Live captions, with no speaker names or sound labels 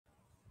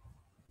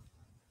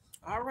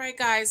All right,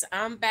 guys,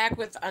 I'm back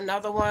with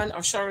another one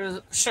of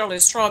Shirley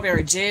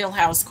Strawberry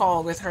jailhouse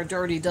call with her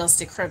dirty,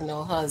 dusty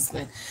criminal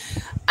husband.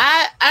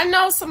 I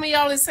know some of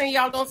y'all is saying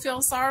y'all don't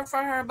feel sorry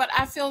for her, but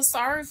I feel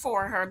sorry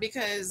for her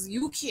because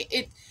you can't.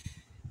 It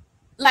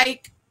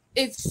like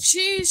if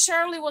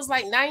Shirley was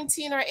like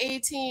 19 or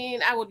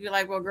 18, I would be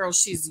like, well, girl,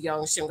 she's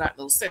young, she don't got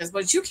no sense.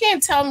 But you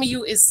can't tell me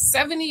you is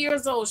 70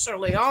 years old,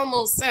 Shirley,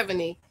 almost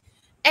 70,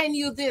 and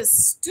you this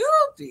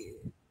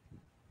stupid.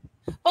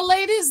 But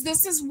ladies,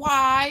 this is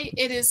why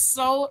it is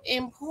so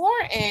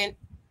important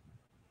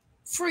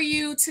for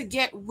you to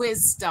get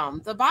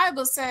wisdom. The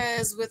Bible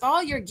says, with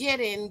all you're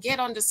getting, get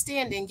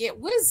understanding, get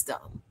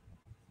wisdom.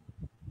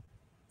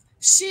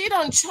 She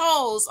done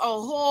chose a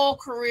whole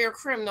career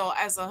criminal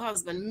as a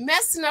husband,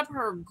 messing up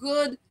her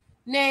good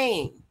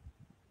name.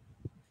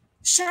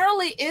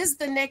 Shirley is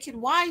the naked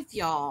wife,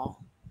 y'all.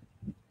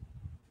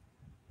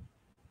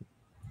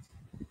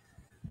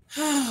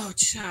 Oh,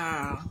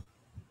 child.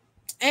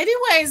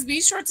 Anyways,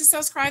 be sure to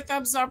subscribe,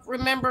 thumbs up.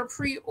 Remember,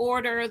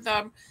 pre-order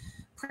the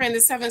Praying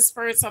the Seven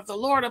Spirits of the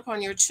Lord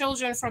upon your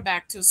children for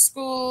back to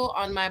school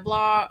on my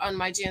blog, on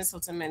my Janice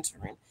Hylton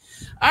mentoring.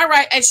 All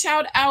right, a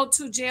shout out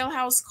to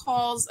Jailhouse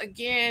Calls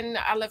again.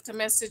 I left a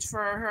message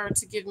for her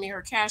to give me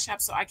her Cash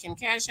App so I can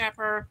Cash App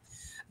her.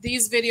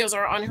 These videos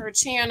are on her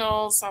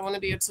channel, so I want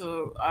to be able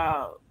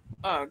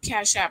to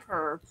Cash App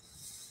her.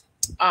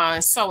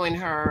 Sewing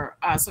her.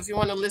 So if you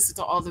want to listen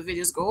to all the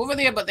videos, go over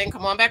there, but then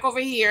come on back over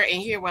here and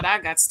hear what I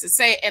got to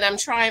say. And I'm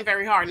trying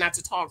very hard not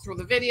to talk through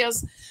the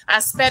videos. I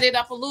sped it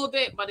up a little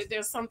bit, but if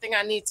there's something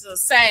I need to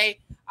say,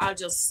 I'll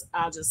just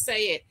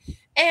say it.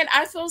 And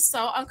I feel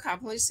so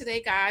accomplished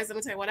today, guys. Let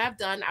me tell you what I've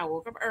done. I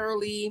woke up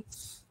early.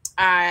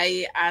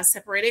 I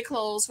separated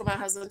clothes for my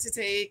husband to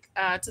take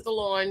to the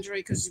laundry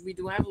because we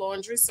do have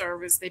laundry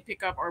service. They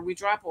pick up or we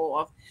drop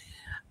off.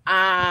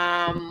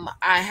 I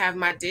have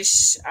my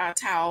dish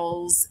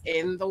towels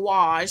in the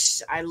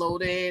wash. I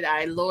loaded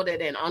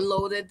and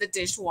unloaded the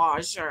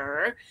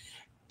dishwasher,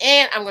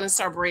 and I'm gonna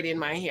start braiding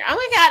my hair. Oh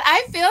my god,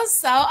 I feel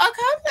so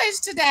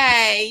accomplished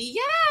today.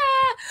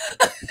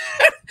 Yeah.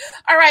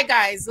 All right,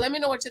 guys, let me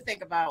know what you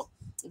think about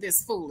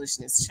this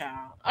foolishness,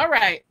 child. All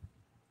right.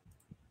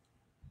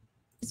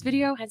 This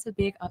video has a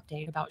big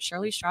update about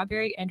Shirley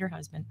Strawberry and her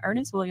husband,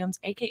 Ernest Williams,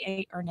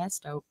 aka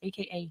Ernesto,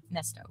 aka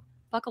Nesto.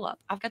 Buckle up.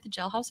 I've got the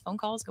jailhouse phone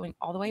calls going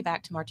all the way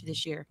back to March of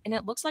this year, and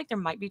it looks like there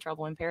might be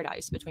trouble in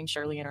paradise between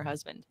Shirley and her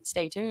husband.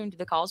 Stay tuned.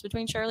 The calls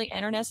between Shirley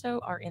and Ernesto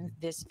are in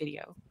this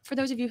video. For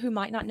those of you who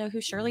might not know who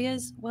Shirley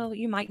is, well,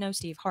 you might know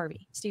Steve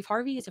Harvey. Steve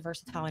Harvey is a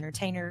versatile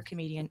entertainer,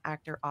 comedian,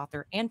 actor,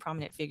 author, and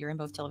prominent figure in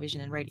both television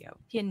and radio.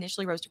 He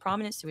initially rose to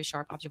prominence through his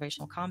sharp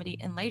observational comedy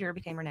and later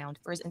became renowned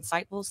for his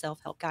insightful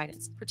self-help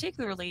guidance,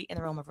 particularly in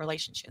the realm of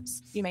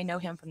relationships. You may know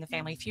him from The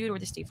Family Feud or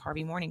The Steve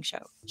Harvey Morning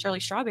Show.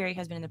 Shirley Strawberry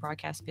has been in the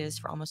broadcast biz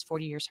for almost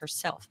 40 years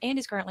herself and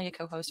is currently a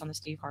co-host on the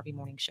Steve Harvey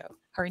Morning Show.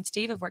 Her and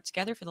Steve have worked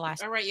together for the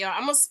last... All right, y'all,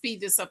 I'm going to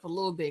speed this up a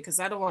little bit because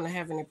I don't want to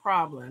have any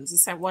problems.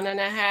 It's at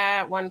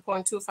 1.5,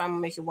 1.25. I'm going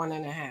to make it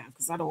 1.5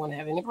 because I don't want to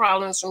have any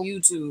problems from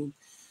YouTube.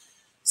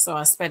 So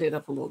I sped it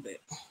up a little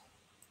bit.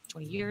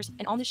 20 years,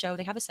 and on the show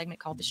they have a segment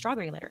called The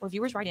Strawberry Letter, where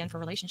viewers write in for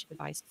relationship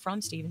advice from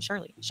Steve and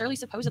Shirley. Shirley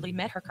supposedly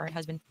met her current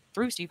husband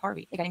through Steve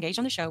Harvey. They got engaged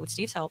on the show with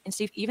Steve's help, and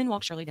Steve even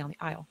walked Shirley down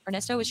the aisle.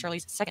 Ernesto is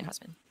Shirley's second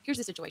husband. Here's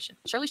the situation.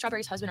 Shirley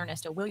Strawberry's husband,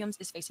 Ernesto Williams,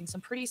 is facing some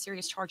pretty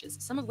serious charges,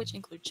 some of which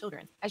include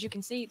children. As you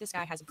can see, this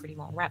guy has a pretty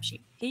long rap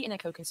sheet. He and a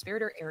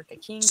co-conspirator, Erica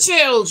King...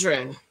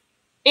 Children.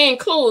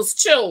 Includes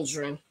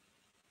children.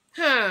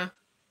 Huh.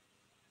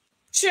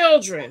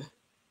 Children.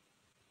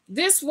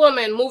 This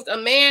woman moved a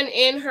man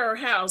in her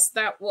house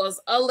that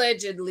was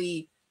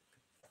allegedly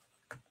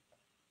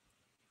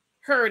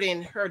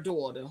hurting her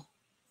daughter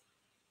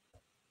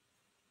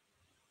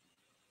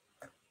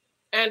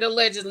and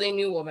allegedly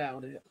knew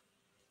about it.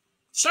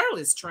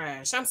 Shirley's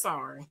trash. I'm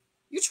sorry.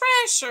 You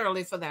trash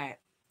Shirley for that.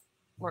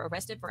 Were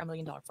arrested for $1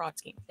 million fraud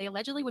scheme. They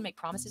allegedly would make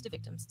promises to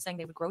victims, saying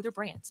they would grow their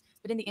brands,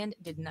 but in the end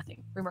did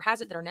nothing. Rumor has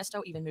it that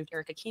Ernesto even moved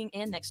Erica King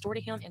in next door to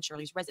him in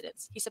Shirley's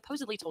residence. He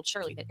supposedly told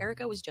Shirley that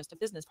Erica was just a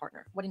business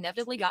partner. What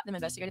inevitably got them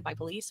investigated by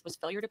police was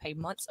failure to pay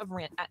months of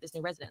rent at this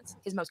new residence.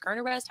 His most current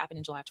arrest happened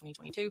in July of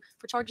 2022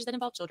 for charges that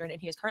involve children,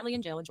 and he is currently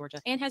in jail in Georgia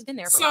and has been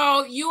there for...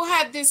 So you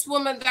had this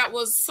woman that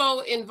was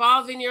so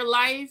involved in your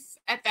life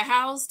at the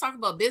house. Talk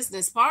about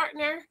business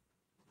partner.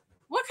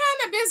 What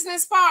kind of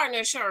business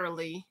partner,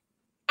 Shirley?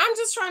 I'm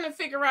just trying to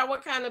figure out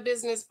what kind of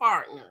business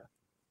partner.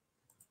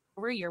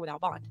 over a year without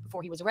bond.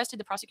 Before he was arrested,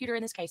 the prosecutor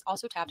in this case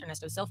also tapped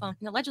Ernesto's cell phone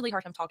and allegedly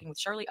heard him talking with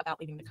Shirley about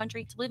leaving the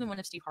country to live in one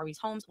of Steve Harvey's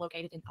homes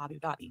located in Abu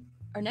Dhabi.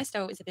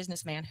 Ernesto is a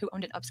businessman who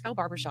owned an upscale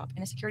barbershop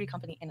and a security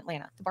company in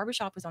Atlanta. The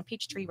barbershop was on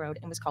Peachtree Road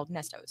and was called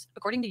Nesto's.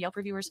 According to Yelp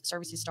reviewers,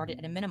 services started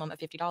at a minimum of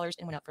 $50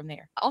 and went up from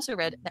there. I also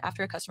read that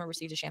after a customer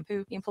receives a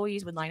shampoo, the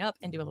employees would line up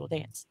and do a little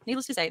dance.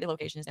 Needless to say, the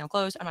location is now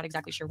closed. I'm not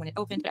exactly sure when it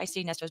opened, but I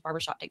see Nesto's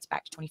barbershop dates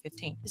back to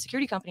 2015. The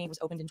security company was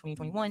opened in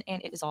 2021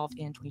 and it dissolved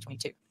in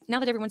 2022. Now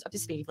that everyone's up to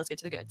speed, let's get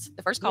to the goods.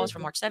 The first call is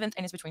from March 7th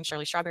and is between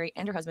Shirley Strawberry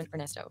and her husband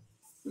Ernesto.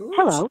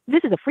 Hello,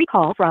 this is a free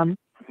call from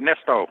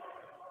Nesto.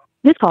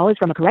 This call is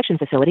from a correction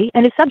facility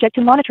and is subject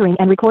to monitoring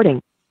and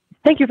recording.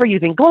 Thank you for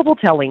using Global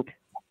Tellink.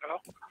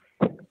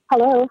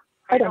 Hello.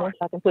 Hold on one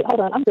second, please. Hold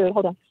on. I'm good.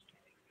 Hold on.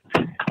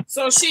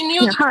 So she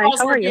knew the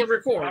calls were being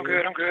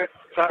recorded. I'm good.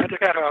 So I just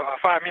got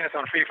 5 minutes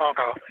on a free phone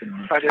call.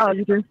 So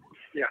you do?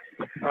 Yeah.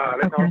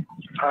 Let's go.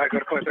 I go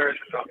to court Thursday.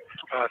 So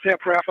say a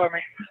prayer for me.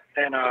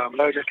 And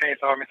Lord just came and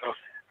saw me. So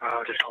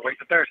just gonna wait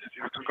till Thursday and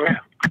see what's gonna go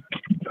down.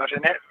 So other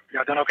than that,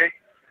 y'all done okay?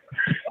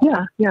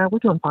 Yeah, we're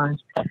doing fine.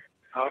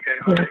 Okay.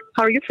 Yeah.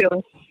 How are you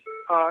feeling?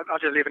 I'll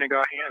just leave it in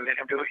God's hand and let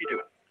him do what he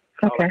do.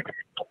 Okay.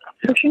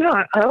 But you know,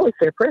 I always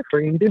say a prayer for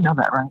you. You do know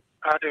that, right?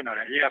 I do know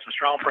that. You have some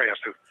strong prayers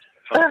too.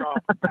 So strong.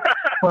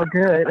 Well,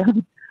 good.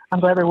 I'm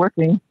glad they're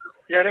working.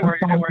 Yeah, they're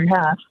working. They're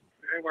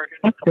working.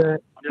 That's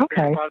good. I'm just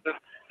okay. being positive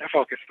and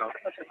focused, though.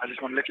 I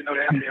just want to let you know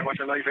that how much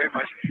I love you very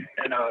much,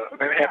 and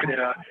very happy that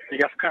you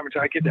got some coverage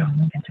till I get there.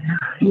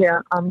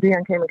 Yeah.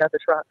 Dion came and got the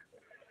truck.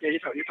 Yeah, you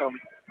told me.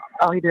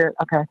 Oh, he did.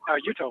 Okay. Oh,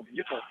 you told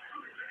me.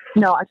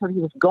 No, I told him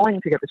he was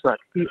going to get the truck.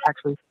 He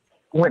actually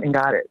went and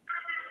got it.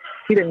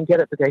 He didn't get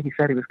it the day he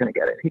said he was going to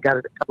get it. He got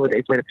it a couple of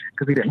days later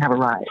because he didn't have a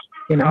ride.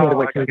 You know, he had to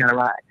wait till he got a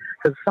ride.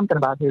 Because something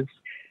about his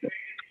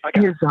I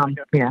understand.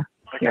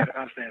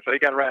 So he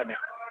got a ride now.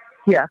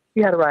 Yeah,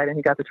 he had a ride and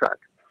he got the truck.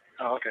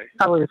 Oh, okay.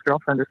 Probably his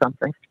girlfriend or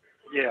something.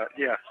 Yeah.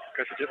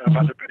 Because she just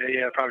about to,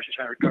 probably she's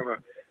trying to recover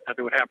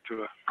after what happened to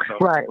her. So.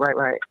 Right.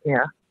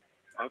 Yeah.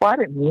 Okay. Well, I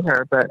didn't meet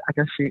her, but I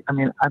guess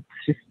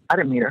I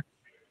didn't meet her.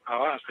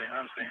 Oh, I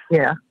understand.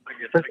 Yeah.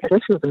 I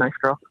guess she was a nice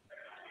girl.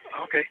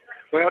 Okay.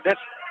 Well, that's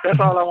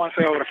all I want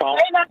to say over the phone.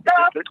 Hey, let's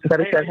go. But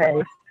he said,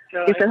 hey.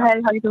 He said,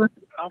 hey, how you doing?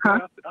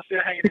 I'm still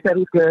hanging. He said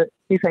he's good.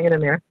 He's hanging in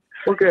there.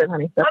 We're good,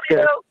 honey. That's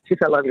good. She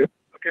said, love you.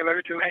 Okay, love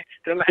you too. Hey,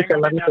 still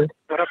hanging on there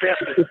with her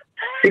bestie.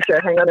 She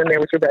said, hang on in there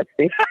with your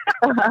bestie.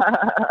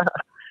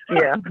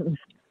 Yeah.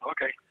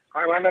 Okay.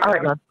 All right, well,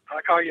 love.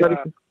 I'll call you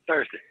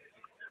Thursday.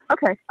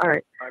 Okay. All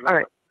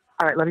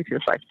right. Love you too.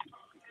 Bye.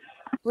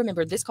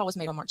 Remember, this call was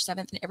made on March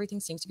 7th, and everything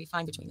seems to be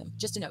fine between them.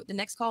 Just a note, the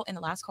next call and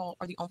the last call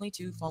are the only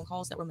 2 phone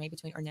calls that were made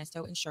between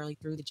Ernesto and Shirley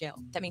through the jail.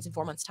 That means in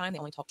 4 months' time, they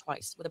only talked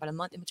twice, with about a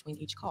month in between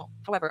each call.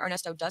 However,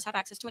 Ernesto does have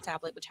access to a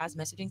tablet, which has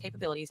messaging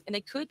capabilities, and they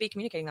could be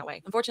communicating that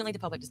way. Unfortunately, the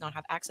public does not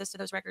have access to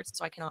those records,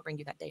 so I cannot bring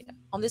you that data.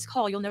 On this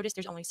call, you'll notice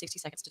there's only 60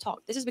 seconds to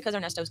talk. This is because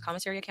Ernesto's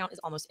commissary account is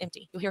almost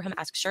empty. You'll hear him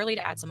ask Shirley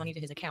to add some money to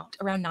his account.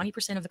 Around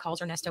 90% of the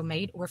calls Ernesto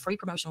made were free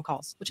promotional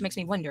calls, which makes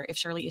me wonder if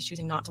Shirley is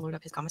choosing not to load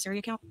up his commissary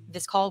account.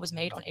 This call was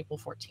made on April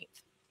 14th.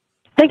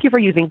 Thank you for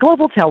using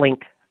Global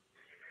Tellink.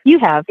 You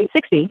have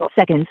 60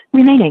 seconds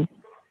remaining.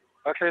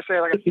 Okay, say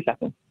it like 60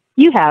 seconds.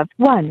 You have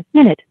 1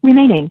 minute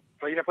remaining.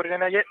 So you didn't put it in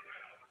there yet?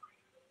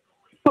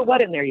 Put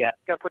what in there yet?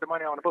 You got to put the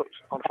money on the books,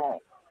 on the phone.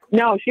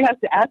 No, she has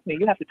to ask me.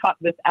 You have to talk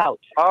this out.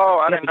 Oh,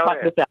 I didn't know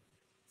that.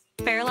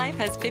 Fairlife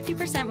has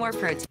 50% more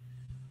protein.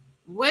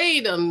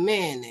 Wait a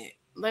minute.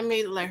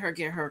 Let her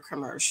get her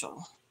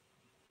commercial.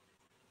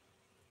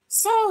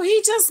 So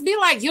he just be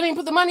like, you didn't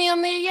put the money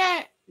on there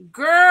yet?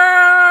 Girl.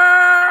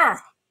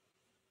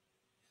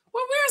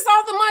 Well, where's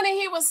all the money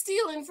he was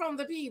stealing from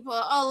the people,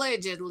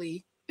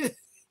 allegedly?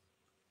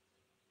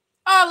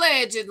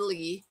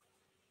 Allegedly.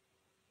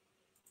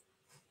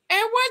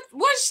 And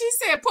what she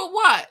said, put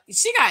what?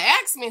 She got to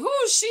ask me. Who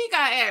she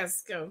got to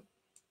ask him?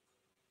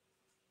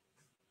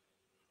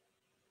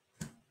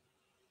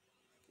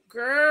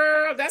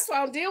 Girl, that's why I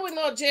don't deal with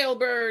no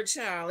jailbird,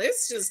 child.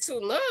 It's just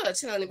too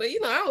much, honey. But, I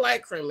don't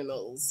like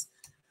criminals.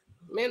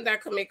 Men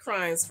that commit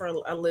crimes for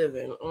a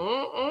living.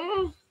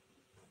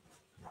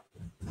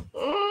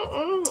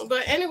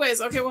 But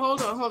anyways, okay, well,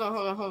 hold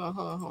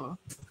on.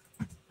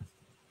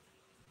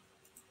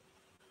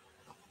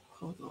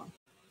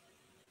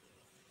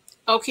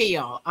 Okay,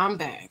 y'all, I'm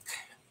back.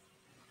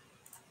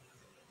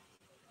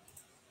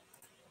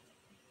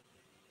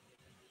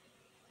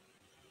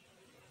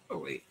 Oh,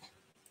 wait.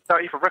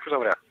 What eat for breakfast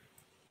over there?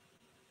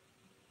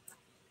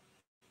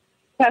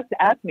 You have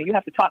to ask me. You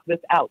have to talk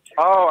this out.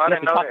 Oh, I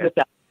didn't know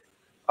that.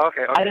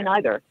 Okay. I didn't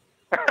either.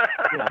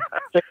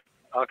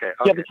 Okay.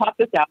 You have to talk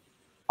this out,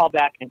 call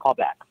back.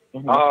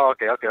 Mm-hmm. Oh,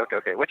 okay.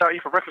 What y'all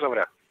eat for breakfast over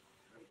there?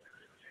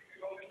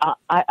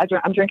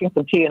 I'm drinking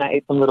some tea, and I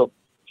ate some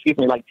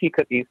like tea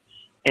cookies,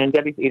 and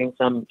Debbie's eating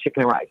some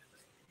chicken and rice.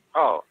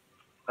 Oh,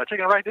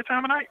 chicken and rice this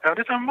time of night?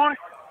 This time of morning?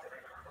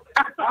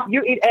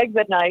 You eat eggs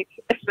at night.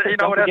 You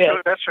know what?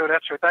 That's true.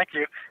 Thank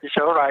you. You're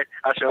sure right.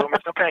 I sure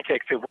made some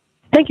pancakes too.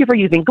 Thank you for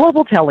using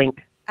Global Tellink.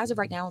 As of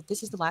right now,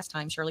 this is the last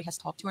time Shirley has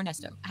talked to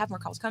Ernesto. I have more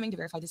calls coming to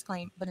verify this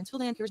claim, but until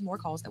then, here's more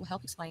calls that will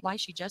help explain why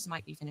she just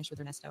might be finished with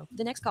Ernesto.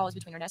 The next call is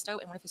between Ernesto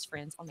and one of his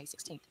friends on May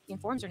 16th. He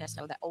informs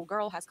Ernesto that old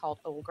girl has called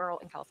old girl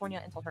in California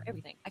and told her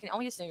everything. I can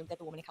only assume that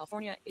the woman in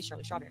California is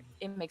Shirley Strawberry.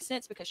 It makes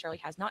sense because Shirley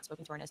has not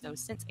spoken to Ernesto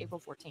since April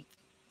 14th.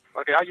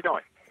 Okay, how you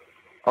doing?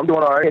 I'm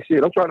doing all right.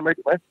 Shit, I'm trying to make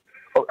it, man.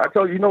 Oh, I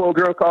told you, old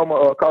girl called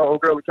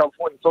old girl in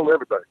California and told her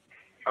everything.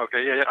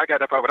 Okay, yeah, I got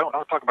that part, but don't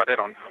talk about that.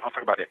 I'll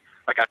talk about that.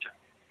 I got you.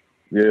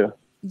 Yeah.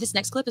 This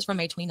next clip is from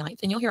May 29th,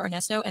 and you'll hear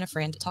Ernesto and a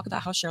friend talk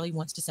about how Shirley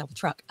wants to sell the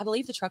truck. I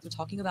believe the truck they're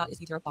talking about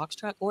is either a box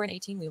truck or an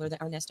 18-wheeler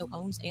that Ernesto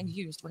owns and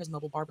used for his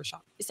mobile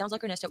barbershop. It sounds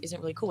like Ernesto isn't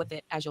really cool with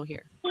it, as you'll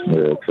hear.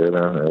 Yeah, chilling.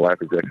 My wife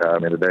just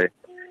called me today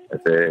and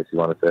said she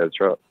want to sell the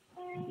truck.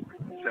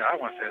 Said I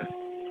want to sell it.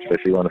 Said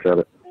she want to sell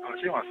it. Oh,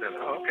 she wants to sell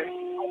it. Oh, okay.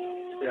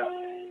 Yeah.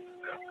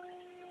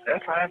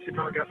 That's fine. She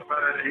probably got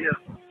somebody out of here.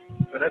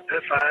 But that's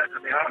fine.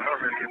 I mean, I don't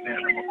really get mad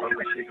no more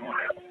when she going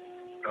out.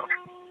 So,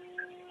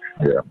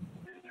 yeah.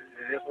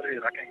 It is what it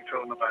is. I can't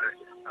control nobody.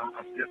 I'm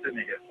still sitting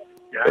here.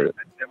 Yeah,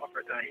 that's my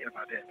first time hearing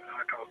about that.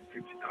 I called and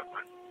see what she talking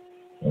about.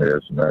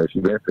 Yes, no, she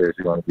been said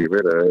she want to get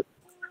rid of it.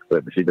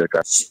 But she just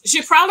got...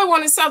 She probably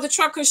want to sell the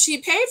truck because she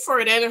paid for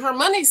it and her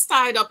money's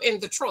tied up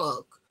in the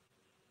truck.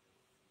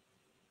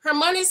 Her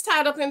money's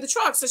tied up in the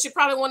truck, so she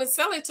probably want to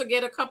sell it to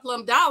get a couple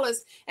of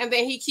dollars, and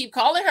then he keep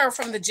calling her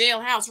from the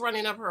jailhouse,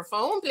 running up her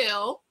phone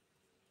bill.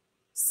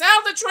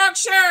 Sell the truck,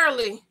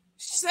 Shirley.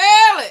 Sell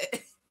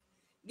it.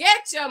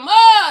 Get your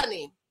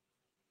money.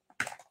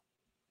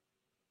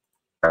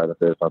 I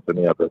said something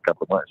to me after a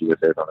couple of months. She just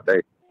said on a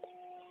day.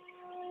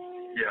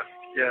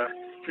 Yeah.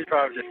 She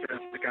probably just feels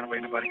the kind of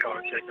way nobody called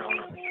and checked on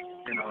her,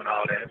 and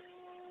all that.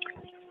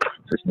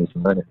 Just need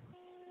some money.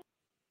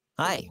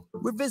 Hi,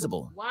 we're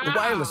Visible, Wow. the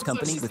wireless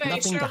company So with she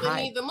nothing to Shirley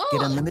hide. need the Get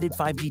money. unlimited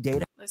 5G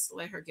data. Let's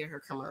let her get her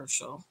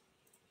commercial.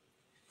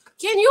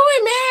 Can you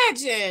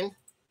imagine?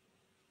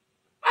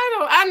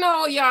 I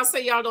know y'all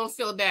say y'all don't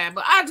feel bad,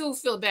 but I do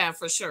feel bad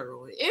for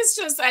Shirley. It's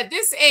just at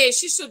this age,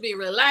 she should be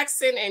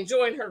relaxing,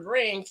 enjoying her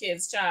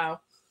grandkids, child.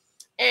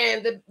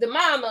 And the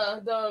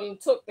mama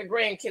took the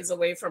grandkids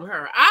away from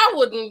her. I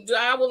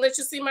will let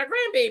you see my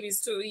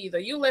grandbabies too either.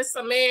 You let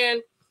some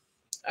man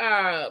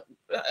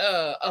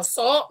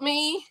assault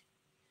me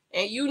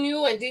and you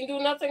knew and didn't do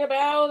nothing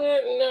about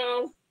it.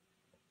 No,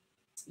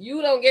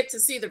 you don't get to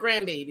see the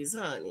grandbabies,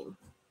 honey.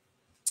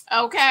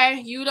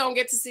 Okay, you don't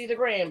get to see the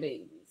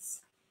grandbabies.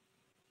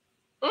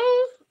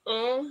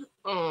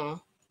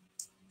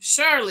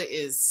 Shirley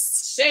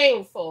is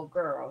shameful,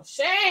 girl.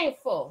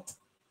 Shameful.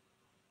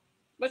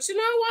 But you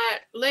know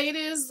what,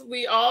 ladies?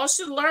 We all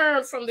should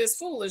learn from this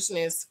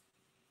foolishness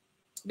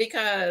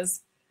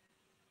because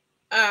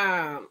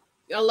a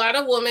lot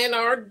of women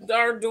are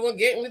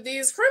getting with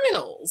these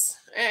criminals.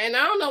 And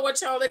I don't know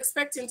what y'all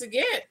expecting to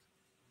get.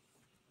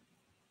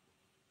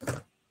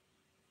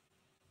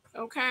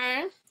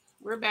 Okay,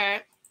 we're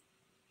back.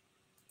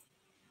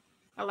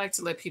 I like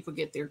to let people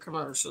get their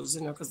commercials,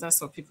 because that's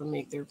how people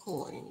make their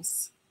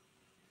coins.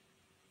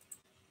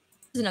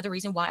 This is another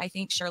reason why I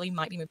think Shirley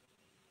might be moving.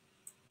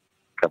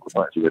 A couple of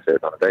months. She just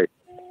said on a day.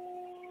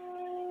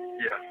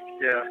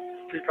 Yeah.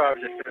 She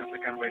probably just feels the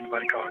kind of way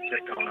nobody called and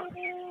checked on her,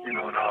 and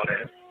all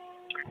that.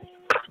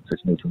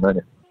 Just need some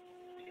money.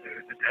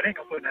 That ain't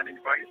gonna put nothing in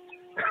your pocket.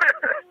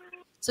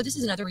 So this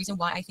is another reason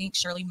why I think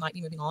Shirley might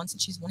be moving on,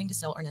 since she's wanting to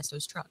sell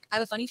Ernesto's truck. I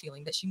have a funny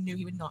feeling that she knew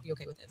he would not be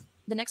okay with it.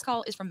 The next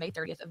call is from May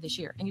 30th of this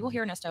year, and you will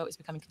hear Ernesto is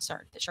becoming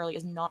concerned that Shirley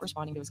is not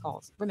responding to his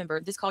calls.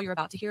 Remember, this call you're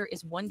about to hear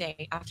is one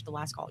day after the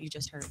last call you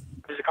just heard.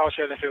 Did you call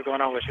Shirley and see what's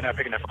going on with you not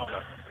picking that phone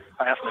up?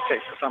 I asked him to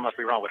text, so something must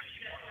be wrong with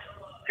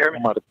it. Hear me?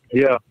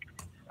 Yeah.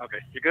 Okay,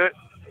 you good?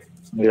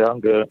 Yeah, I'm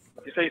good.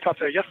 You said you talked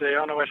to her yesterday. I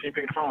don't know why she ain't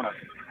picking the phone up.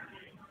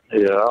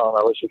 Yeah, I don't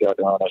know what she got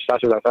going on.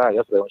 She was outside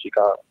yesterday when she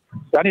called.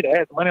 I need to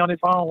add some money on this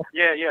phone.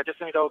 Yeah, just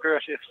send me the old girl.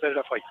 She'll set it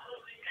up for you.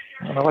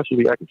 I don't know why she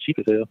be acting cheap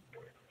as hell.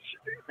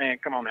 Man,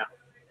 come on now.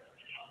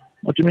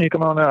 What you mean,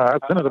 come on now? I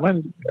sent her the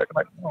money. Acting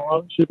like,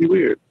 it should be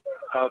weird.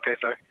 Okay,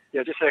 sir.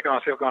 Yeah, just check on,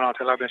 see what's going on.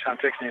 Until I've been trying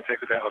to text her and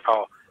text her back or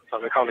call. So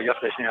I called her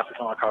yesterday. She didn't answer the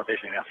phone. I called her today.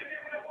 She didn't answer.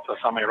 So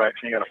somebody right.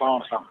 She ain't got a phone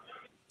or something.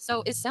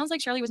 So it sounds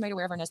like Shirley was made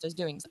aware of Ernesto's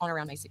doings on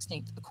around May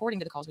 16th, according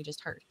to the calls we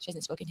just heard. She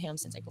hasn't spoken to him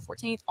since April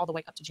 14th, all the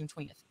way up to June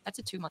 20th. That's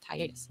a 2-month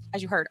hiatus.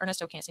 As you heard,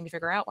 Ernesto can't seem to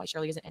figure out why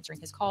Shirley isn't answering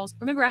his calls.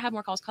 Remember, I have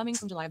more calls coming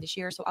from July of this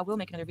year, so I will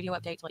make another video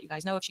update to let you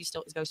guys know if she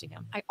still is ghosting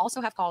him. I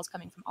also have calls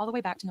coming from all the way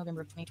back to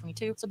November of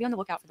 2022, so be on the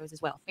lookout for those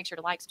as well. Make sure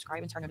to like,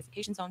 subscribe, and turn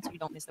notifications on so you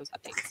don't miss those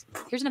updates.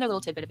 Here's another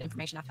little tidbit of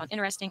information I found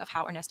interesting of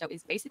how Ernesto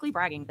is basically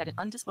bragging that an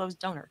undisclosed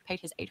donor paid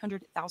his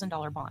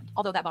 $800,000 bond.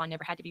 Although that bond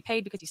never had to be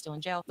paid because he's still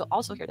in jail, you'll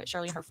also hear that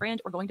Shirley and her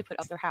friend were going to put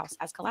up their house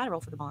as collateral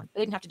for the bond.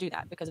 They didn't have to do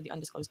that because of the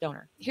undisclosed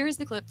donor. Here is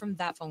the clip from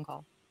that phone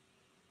call.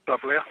 What's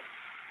up,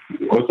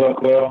 Lil? What's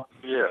up, Lil?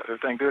 Yeah,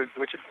 everything good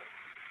with you?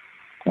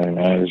 Hey,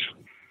 man,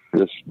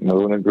 just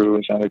moving and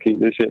grooving, trying to keep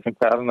this shit from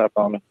piling up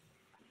on me.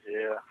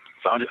 Yeah.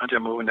 So I'm just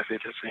moving this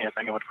shit, just seeing,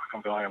 thinking what the fuck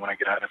I'm going when I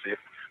get out of this.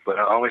 But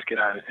I always get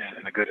out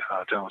in a good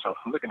tone. So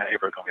I'm looking at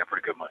April going to be a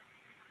pretty good month.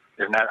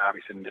 If not, I'll be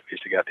sitting in this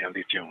bitch to goddamn at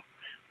least June.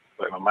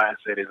 But my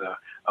mindset is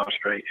I'm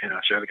straight, and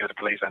Shirley got a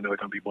place. I know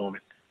it's going to be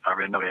booming. I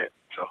already know that.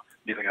 So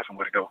at least I got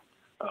somewhere to go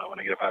when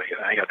I get up out of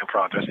here. I ain't got no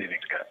problems. That's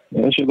anything got.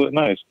 Yeah, that shit look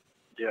nice.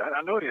 Yeah,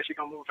 I know that. She's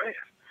going to move fast.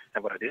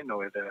 And what I didn't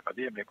know is that if I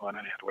did make one,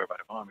 I didn't have to worry about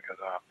the bond because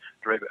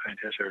Drake, I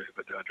didn't tell Shirley,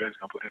 but Drake's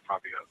going to put his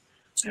property up.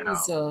 And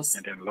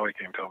then Lloyd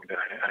came and told me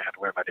that I didn't have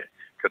to worry about that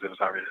because it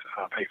was already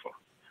paid for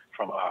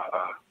from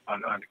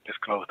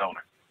undisclosed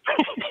donor.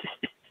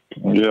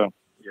 Yeah.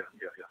 Yeah.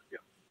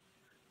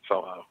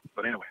 So,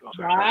 but anyway,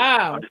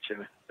 wow. I'm just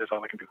chilling. That's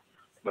all I can do.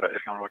 But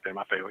it's going to work in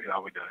my favor. It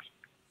always does.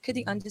 Could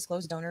the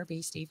undisclosed donor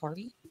be Steve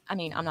Harvey? I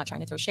mean, I'm not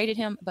trying to throw shade at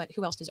him, but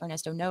who else does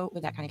Ernesto know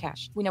with that kind of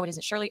cash? We know it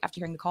isn't Shirley after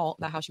hearing the call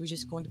about how she was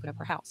just going to put up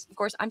her house. Of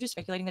course, I'm just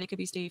speculating that it could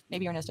be Steve.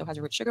 Maybe Ernesto has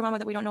a rich sugar mama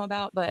that we don't know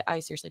about, but I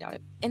seriously doubt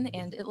it. In the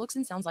end, it looks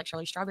and sounds like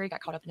Shirley Strawberry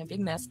got caught up in a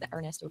big mess that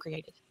Ernesto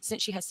created.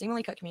 Since she has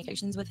seemingly cut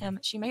communications with him,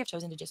 she may have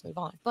chosen to just move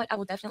on. But I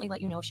will definitely let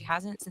you know if she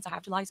hasn't, since I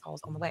have July's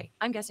calls on the way.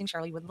 I'm guessing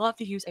Shirley would love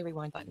to use a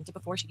rewind button to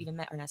before she even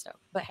met Ernesto.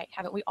 But hey,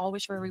 haven't we all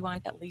wished for a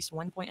rewind at least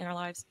one point in our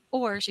lives?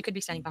 Or she could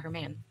be standing by her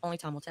man. Only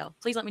time will tell.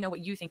 Please let me know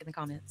what you think in the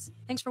comments.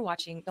 Thanks for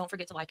watching. Don't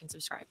forget to like and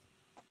subscribe.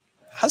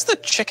 How's the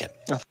chicken?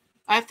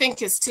 I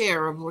think it's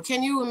terrible.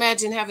 Can you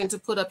imagine having to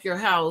put up your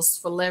house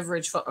for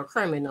leverage for a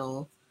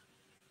criminal?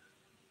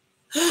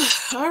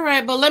 All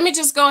right, but let me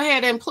just go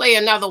ahead and play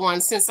another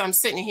one since I'm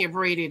sitting here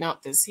braiding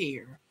up this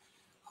here.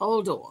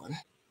 Hold on.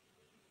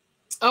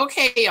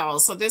 Okay, y'all.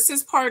 So this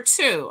is part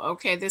 2.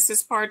 Okay, this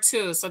is part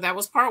 2. So that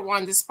was part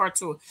 1. This is part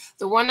 2.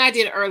 The one I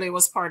did earlier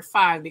was part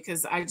 5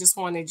 because I just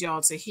wanted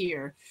y'all to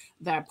hear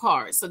that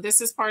part. So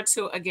this is part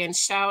 2. Again,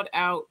 shout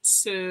out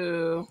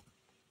to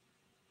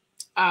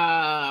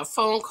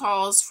phone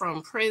calls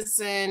from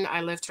prison. I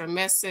left her a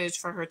message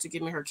for her to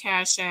give me her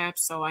Cash App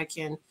so I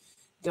can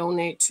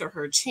donate to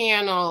her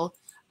channel.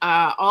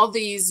 All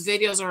these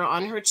videos are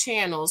on her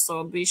channel,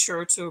 so be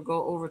sure to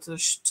go over to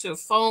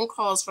phone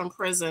calls from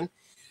prison.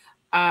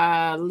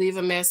 Leave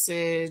a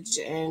message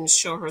and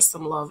show her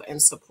some love and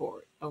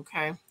support.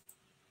 Okay.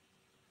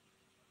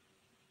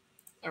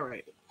 All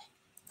right.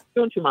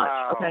 Doing too much.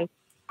 Wow. Okay.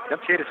 Them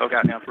kids is so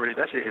goddamn pretty.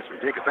 That shit is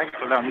ridiculous. Thank you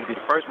for allowing me to be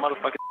the first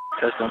motherfucking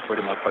touch them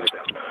pretty motherfuckers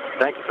out.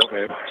 Thank you so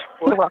very much.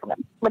 You're welcome.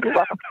 You're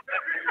welcome.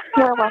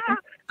 You're welcome.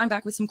 I'm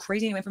back with some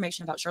crazy new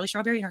information about Shirley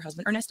Strawberry and her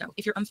husband Ernesto.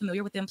 If you're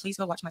unfamiliar with them, please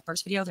go watch my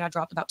first video that I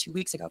dropped about 2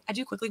 weeks ago. I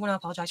do quickly want to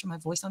apologize for my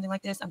voice sounding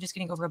like this. I'm just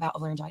getting over a bout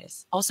of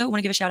laryngitis. Also, want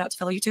to give a shout out to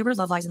fellow YouTuber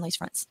Love Lies and Lace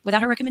Fronts.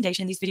 Without her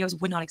recommendation, these videos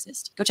would not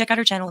exist. Go check out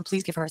her channel and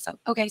please give her a sub.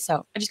 Okay,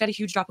 so I just got a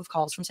huge drop of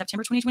calls from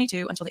September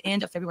 2022 until the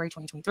end of February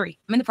 2023.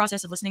 I'm in the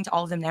process of listening to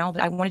all of them now,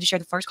 but I wanted to share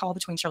the first call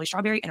between Shirley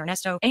Strawberry and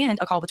Ernesto and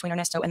a call between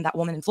Ernesto and that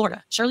woman in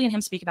Florida. Shirley and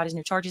him speak about his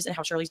new charges and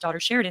how Shirley's daughter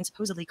Sheridan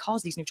supposedly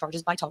caused these new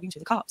charges by talking to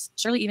the cops.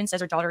 Shirley even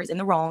says her daughter is in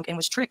the wrong and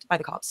was tricked by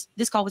the cops.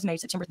 This call was made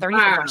September 30th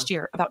of last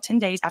year, about 10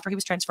 days after he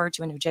was transferred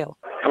to a new jail.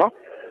 Hello?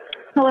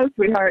 Hello,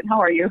 sweetheart.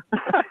 How are you?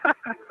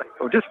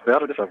 Oh, this is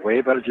better. This is a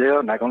way better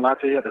jail. Not gonna lie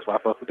to you. That's why I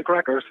fuck with the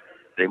crackers.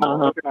 They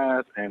more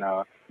organized, and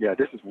yeah,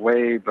 this is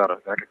way better.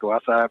 I could go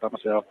outside by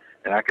myself,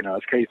 and I can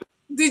escape.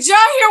 Did y'all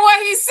hear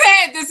what he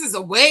said? This is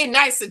a way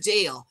nicer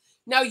jail.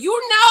 Now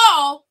you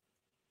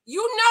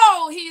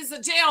know he's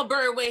a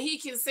jailbird when he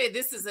can say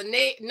this is a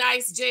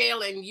nice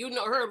jail, and you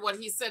know heard what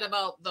he said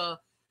about the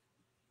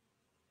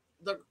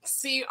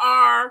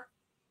CRACKERS.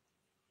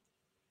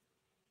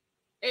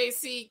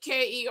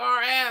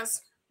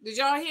 Did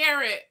y'all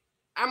hear it?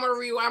 I'm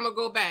gonna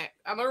go back.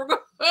 I'm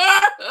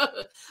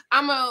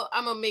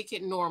gonna make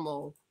it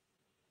normal.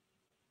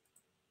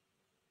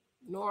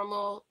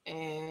 Normal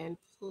and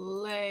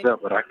play. Yeah,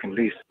 but I can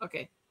lease.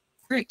 Okay.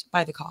 Tricked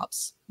by the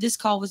cops. This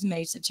call was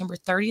made September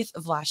 30th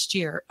of last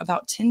year,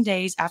 about 10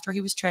 days after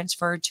he was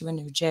transferred to a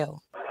new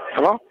jail.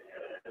 Hello?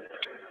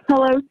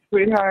 Hello,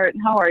 sweetheart.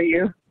 How are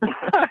you?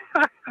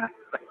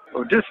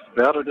 Oh, this is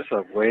better. This is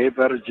a way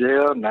better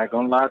jail. Not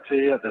gonna lie to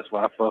you. That's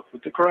why I fuck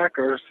with the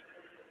crackers.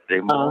 They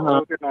more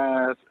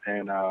organized,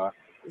 and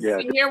yeah.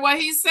 You hear what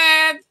he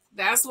said?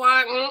 That's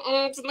why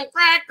to the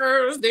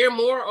crackers. They're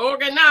more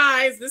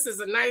organized. This is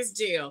a nice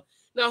jail.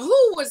 Now,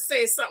 who would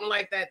say something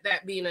like that?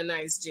 That being a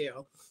nice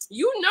jail,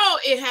 you know,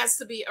 it has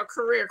to be a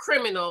career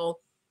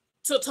criminal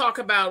to talk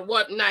about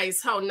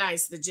how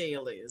nice the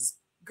jail is.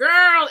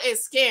 Girl,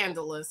 it's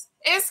scandalous.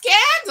 It's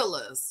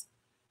scandalous.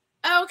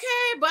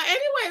 Okay, but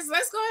anyways,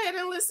 let's go ahead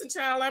and listen,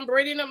 child. I'm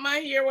braiding up my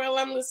hair while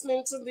I'm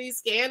listening to these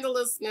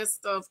scandalousness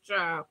stuff,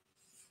 child.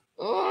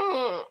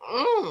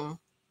 And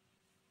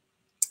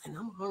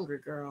I'm hungry,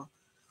 girl.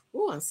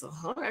 Oh, I'm so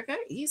hungry. I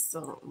gotta eat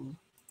something.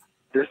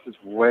 This is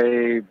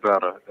way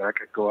better. I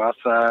could go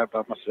outside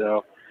by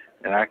myself,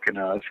 and I can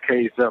it's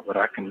caged up, but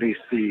I can at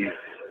least see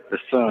the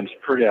sun. It's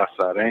pretty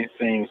outside. I ain't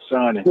seen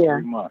sun in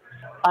 3 months.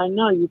 I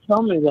know. You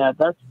told me that.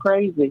 That's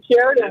crazy.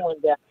 Sheridan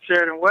went down.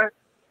 Sheridan what?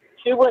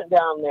 She went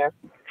down there.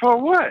 For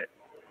what?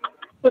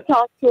 To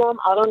talk to him.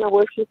 I don't know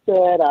what she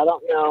said. I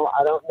don't know.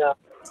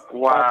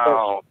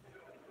 Wow.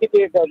 She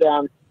did go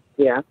down.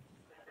 Yeah.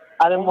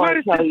 I didn't want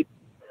to tell you.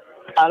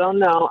 I don't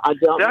know. I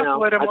don't know. That's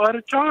where the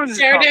other charges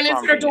Sheridan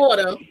is her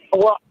daughter.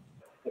 Well,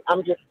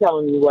 I'm just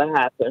telling you what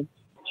happened.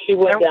 She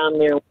went down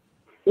there.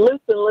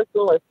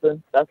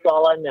 Listen. That's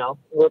all I know.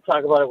 We'll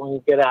talk about it when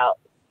you get out.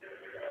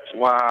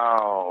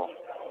 Wow.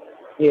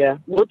 Yeah,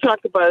 we'll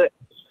talk about it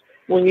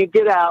when you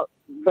get out.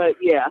 But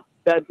yeah,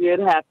 that did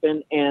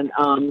happen, and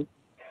it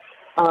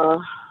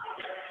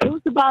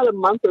was about a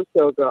month or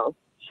so ago.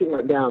 She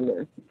went down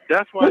there.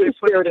 That's why they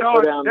put the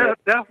charge.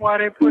 That's why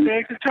they put the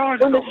extra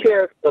charges on the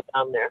sheriff go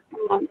down there.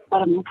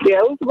 Yeah,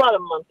 it was about a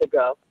month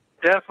ago.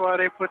 That's why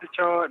they put the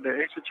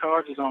extra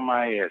charges on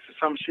my ass. It's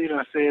something she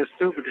done said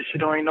stupid that she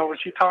don't even know what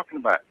she's talking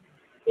about.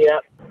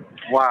 Yep.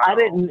 Wow.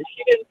 She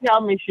didn't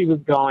tell me she was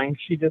going.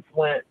 She just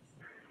went,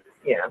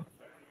 yeah.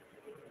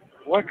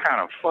 What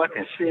kind of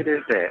fucking shit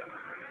is that?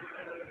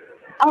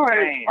 All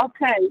right.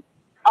 Damn.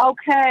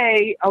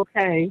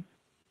 Okay.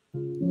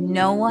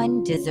 No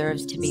one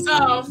deserves to be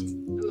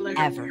blamed,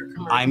 ever.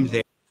 I'm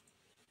there.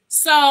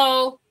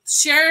 So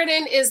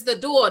Sheridan is the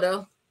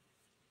daughter,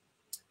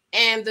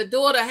 and the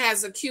daughter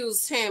has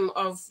accused him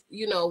of,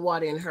 you know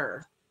what, in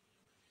her.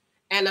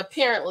 And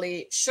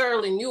apparently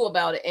Shirley knew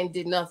about it and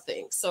did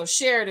nothing. So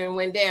Sheridan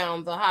went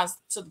down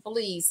to the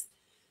police.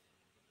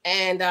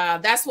 And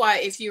that's why,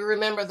 if you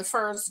remember, the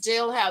first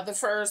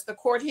the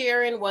court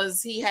hearing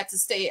was he had to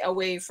stay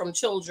away from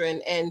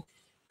children, and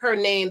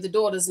the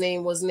daughter's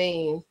name was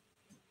named.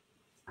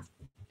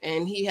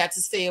 And he had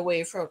to stay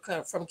away from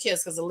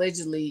kids because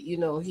allegedly, you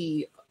know,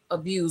 he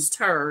abused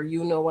her.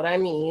 You know what I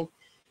mean?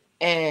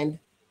 And,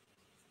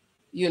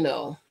 you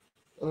know,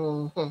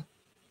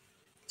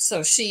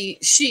 so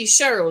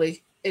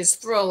Shirley is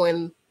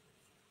throwing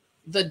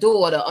the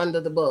daughter under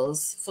the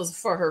bus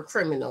for her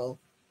criminal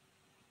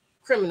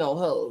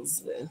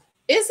husband.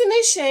 Isn't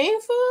it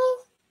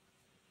shameful?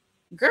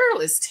 Girl,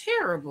 it's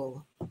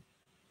terrible.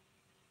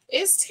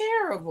 It's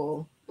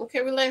terrible.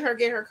 Okay, we let her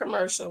get her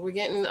commercial. We're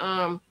getting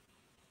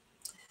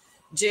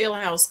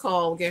jailhouse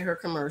call, get her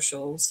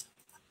commercials.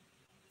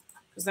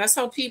 Because that's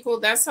how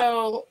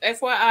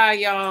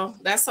FYI, y'all,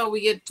 that's how we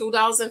get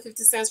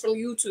 $2.50 from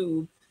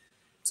YouTube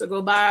to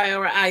go buy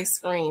our ice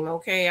cream.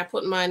 Okay, I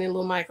put mine in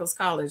Little Michael's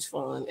college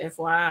fund,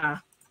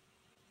 FYI.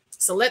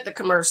 So let the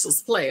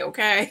commercials play,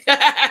 okay?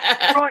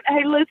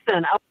 Hey,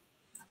 listen, I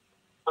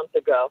want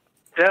to go.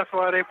 That's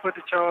why they put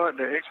the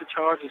extra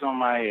charges on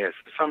my ass.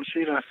 Some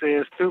she done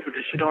said stupid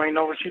that she don't even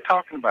know what she's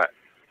talking about.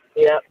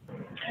 Yep.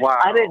 Wow.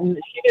 She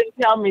didn't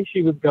tell me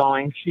she was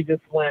going. She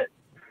just went,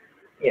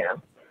 yeah.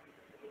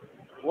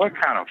 What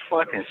kind of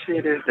fucking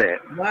shit is that?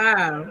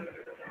 Wow.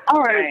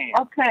 All right.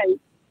 Damn.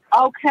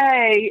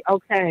 Okay.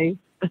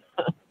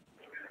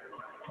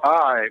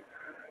 All right.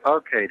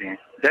 Okay, then.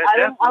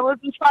 I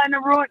wasn't trying to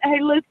ruin. Hey,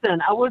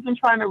 listen, I wasn't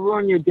trying to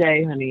ruin your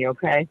day, honey.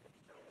 Okay.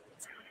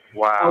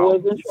 Wow. I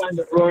wasn't trying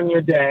to ruin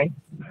your day.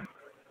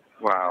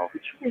 Wow.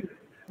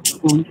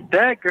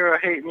 That girl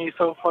hate me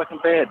so fucking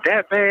bad.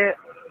 That bad?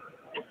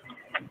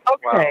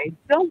 Okay. Wow.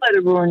 Don't let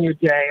it ruin your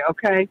day,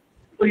 okay?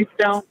 Please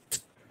don't.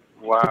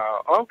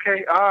 Wow.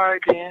 Okay. All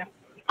right, then.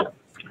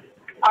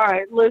 All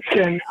right.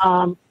 Listen.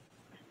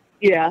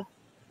 Yeah.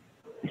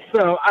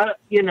 So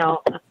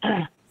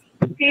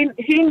he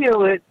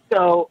knew it.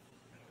 So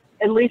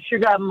at least you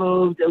got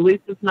moved. At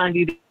least it's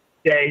 90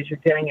 days. You're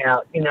getting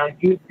out. You know,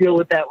 you deal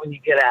with that when you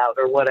get out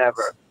or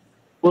whatever.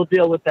 We'll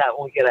deal with that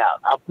when we get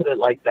out. I'll put it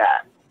like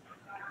that.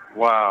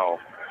 Wow.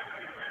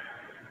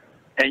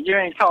 And you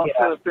ain't talked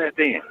to her since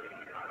then?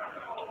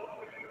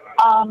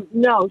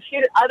 No.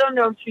 I don't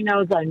know if she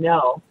knows I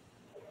know.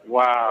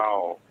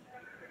 Wow.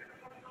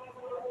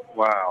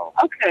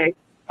 Okay.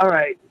 All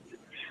right.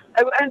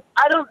 And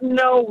I don't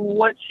know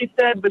what she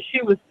said, but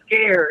she was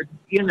scared.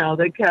 You know,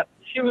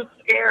 she was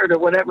scared or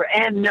whatever,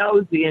 and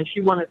nosy, and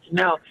she wanted to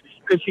know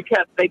because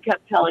they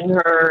kept telling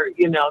her,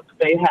 you know,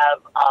 they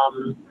have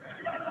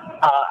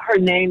her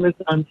name is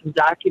on some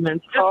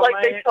documents, just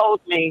like they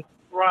told me.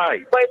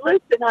 Right. Wait,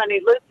 listen,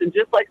 honey, listen,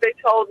 just like they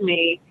told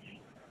me,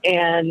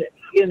 and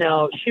you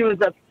know, she was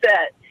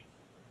upset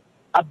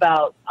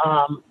about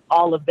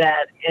all of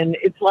that. And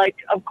it's like,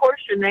 of course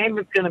your name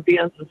is going to be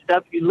on some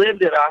stuff. You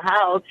lived at our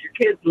house. Your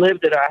kids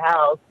lived at our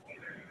house.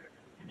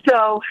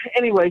 So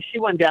anyway, she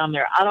went down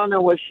there. I don't know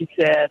what she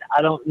said.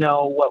 I don't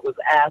know what was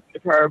asked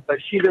of her, but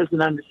she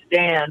doesn't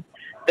understand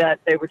that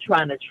they were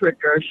trying to trick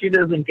her. She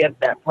doesn't get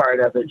that part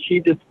of it. She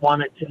just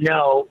wanted to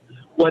know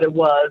what it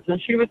was. And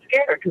she was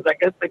scared because I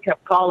guess they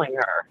kept calling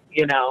her,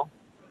 you know.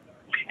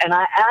 And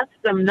I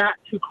asked them not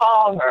to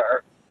call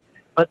her,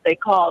 but they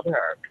called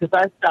her because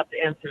I stopped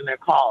answering their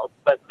calls.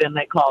 But then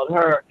they called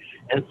her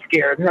and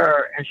scared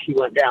her, and she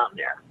went down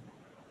there.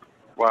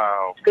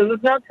 Wow. Because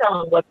there's no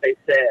telling what they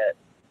said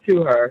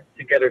to her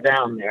to get her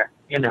down there,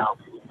 you know.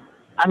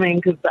 I mean,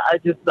 because I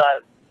just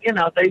thought, you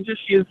know, they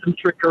just used some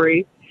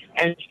trickery,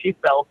 and she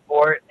fell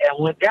for it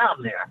and went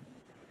down there.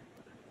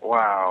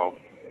 Wow.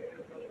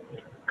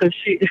 Because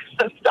she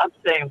stopped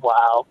saying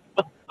wow.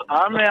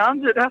 I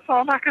mean, that's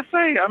all I can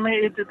say. I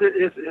mean, it's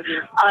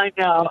I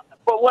know.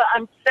 But what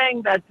I'm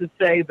saying that to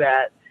say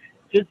that,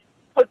 just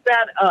put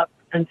that up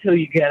until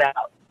you get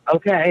out,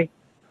 okay?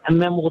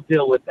 And then we'll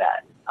deal with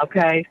that,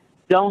 okay?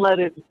 Don't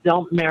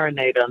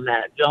marinate on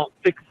that. Don't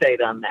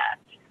fixate on that.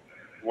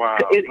 Wow.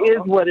 It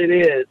is what it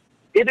is.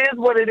 It is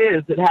what it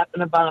is. It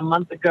happened about a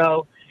month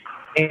ago,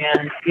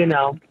 and, you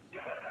know,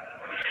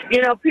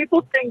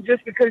 people think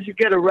just because you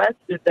get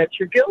arrested that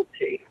you're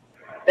guilty.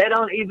 They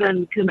don't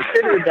even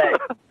consider that,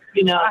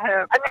 you know.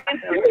 I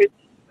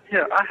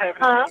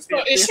haven't.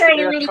 So is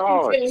Shirley really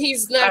thinking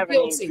he's not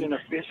guilty? Been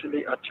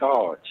officially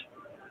charged.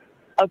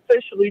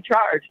 Officially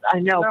charged, I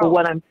know. No. But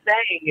what I'm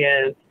saying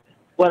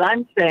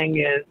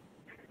is,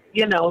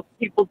 you know,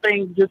 people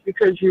think just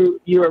because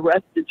you're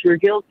arrested, you're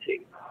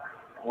guilty.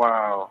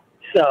 Wow.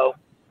 So,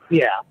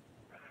 yeah.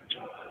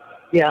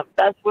 Yeah,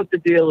 that's what the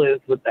deal is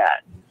with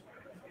that.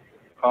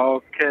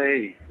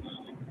 Okay.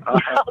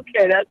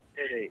 Okay, that's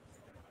it.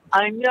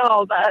 I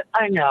know that.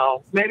 I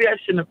know. Maybe I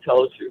shouldn't have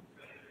told you.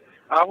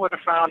 I would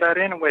have found out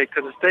anyway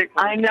because the state.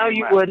 I know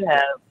you would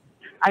have.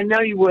 I know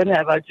you would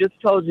have. I just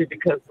told you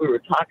because we were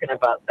talking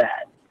about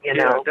that. You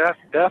know.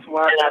 That's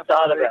why. And I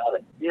thought about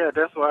it. Yeah,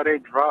 that's why they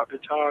dropped the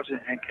charge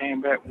and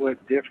came back with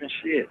different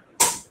shit.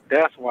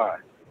 That's why,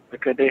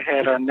 because they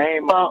had her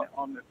name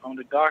on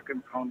the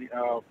document on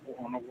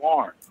the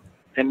warrant,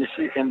 and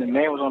the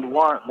name was on the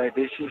warrant. Like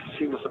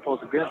she was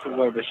supposed to be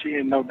somewhere, but she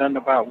didn't know nothing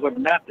about what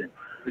nothing.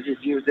 We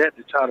just used that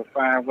to try to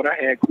find what I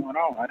had going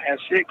on. I had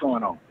shit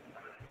going on.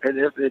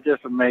 It's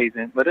just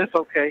amazing, but it's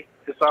okay.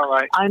 It's all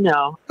right. I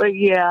know, but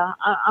yeah,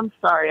 I'm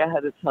sorry I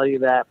had to tell you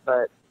that,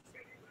 but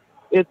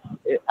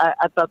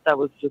I thought that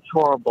was just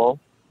horrible.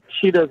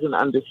 She doesn't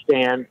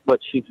understand what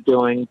she's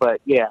doing,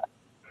 but yeah,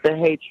 the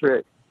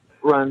hatred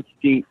runs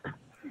deep.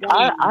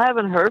 I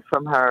haven't heard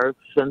from her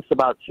since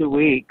about 2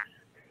 weeks,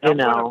 you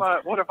know.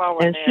 What if I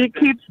and she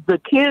keeps the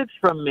kids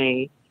from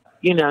me.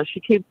 You know, she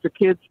keeps the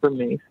kids from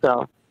me,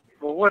 so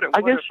well,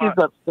 I guess she's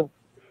upset.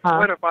 Huh?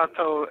 What if I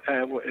told,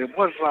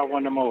 what if I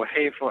one of them old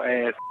hateful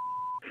ass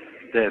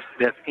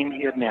that's in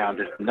here now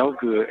that's no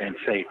good and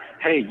say,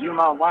 hey, you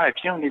my wife,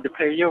 you don't need to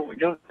pay your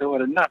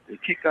daughter nothing,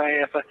 kick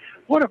her ass out.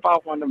 What if I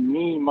one of them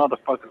mean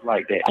motherfuckers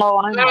like that? Oh,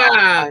 I know,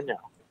 I know.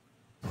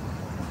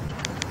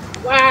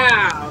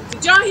 Wow.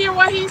 Did y'all hear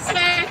what he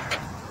said?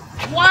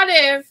 What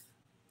if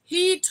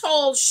he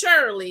told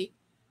Shirley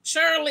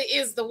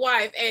is the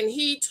wife, and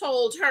he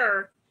told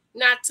her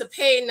not to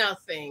pay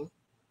nothing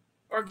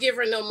or give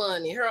her no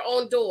money, her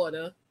own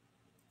daughter?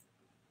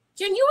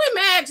 Can you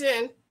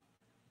imagine?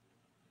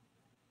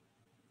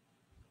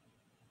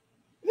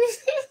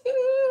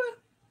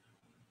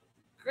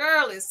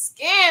 Girl, it's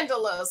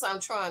scandalous, I'm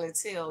trying to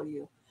tell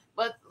you.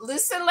 But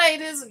listen,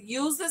 ladies,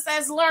 use this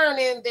as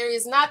learning. There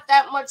is not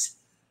that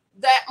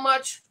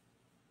much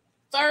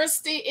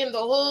thirsty in the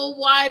whole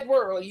wide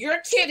world. Your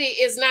kitty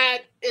is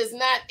not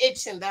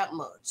itching that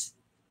much.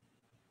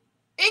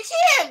 It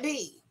can't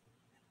be.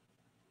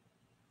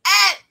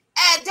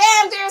 At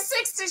damn near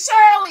 60,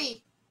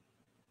 Shirley,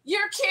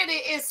 your kitty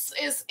is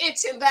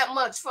itching that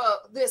much for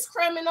this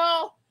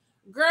criminal.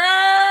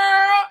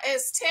 Girl,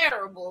 it's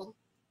terrible.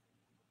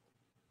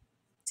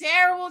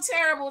 Terrible,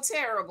 terrible,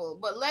 terrible.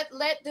 But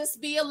let this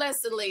be a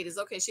lesson, ladies.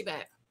 Okay, she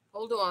back.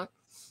 Hold on.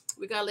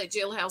 We gotta let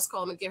Jailhouse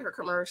call and get her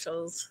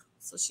commercials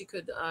so she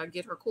could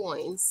get her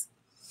coins.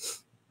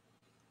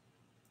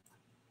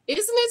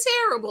 Isn't it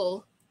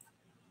terrible?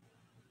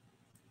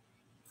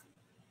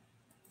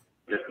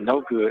 It's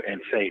no good and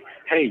say,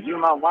 hey, you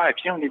my wife,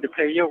 you don't need to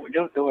pay your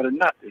daughter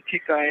nothing,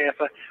 kick her ass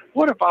out.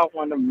 What if I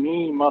one of them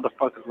mean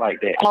motherfuckers like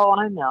that? Oh,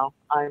 I know.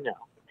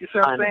 You see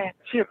what I'm saying?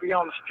 She'll be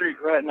on the street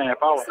right now if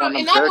I was so one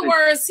of them. In other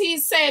words,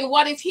 he's saying,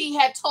 what if he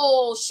had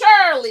told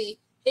Shirley,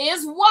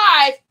 his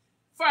wife,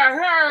 for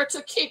her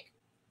to kick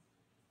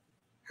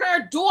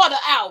her daughter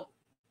out?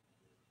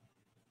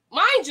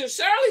 Mind you,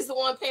 Shirley's the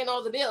one paying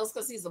all the bills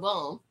because he's a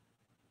bum.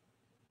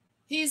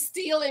 He's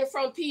stealing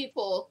from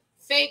people,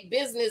 fake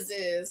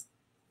businesses,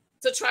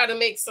 to try to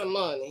make some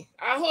money.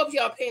 I hope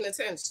y'all paying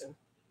attention.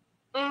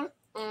 Drunk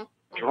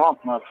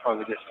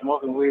motherfucker, just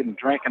smoking weed and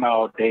drinking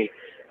all day,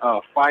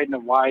 fighting a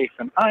wife,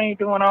 and I ain't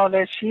doing all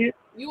that shit.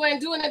 You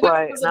ain't doing it.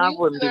 Right, and I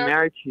wouldn't be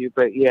married to you,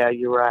 but yeah,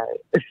 you're right.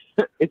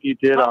 If you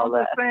did all that.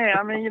 I'm just saying,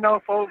 I mean, you know,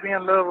 folks be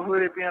in love with who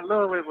they be in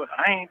love with, but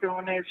I ain't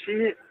doing that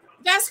shit.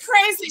 That's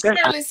crazy.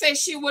 Shirley said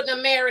she wouldn't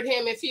have married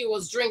him if he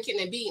was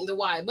drinking and beating the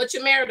wife. But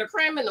you married a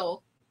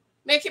criminal.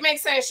 Make it make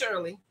sense,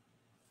 Shirley.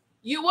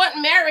 You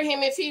wouldn't marry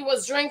him if he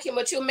was drinking,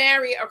 but you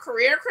marry a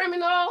career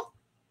criminal?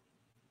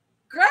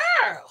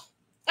 Girl,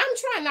 I'm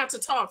trying not to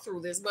talk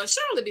through this, but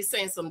Shirley be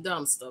saying some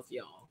dumb stuff,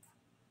 y'all.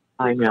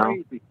 I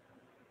know.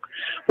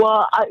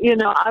 Well,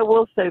 I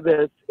will say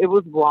this. It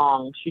was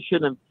wrong. She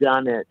shouldn't have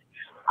done it.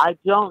 I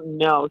don't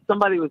know.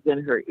 Somebody was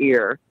in her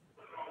ear,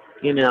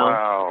 you know.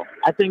 Wow.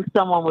 I think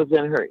someone was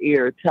in her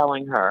ear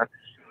telling her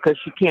because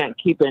she can't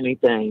keep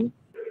anything.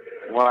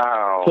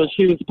 Wow. So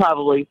she was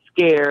probably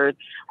scared.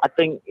 I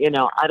think,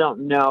 I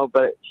don't know,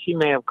 but she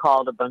may have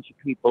called a bunch of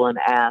people and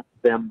asked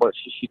them what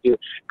should she do,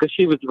 because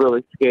she was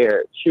really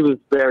scared. She was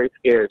very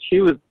scared. She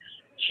was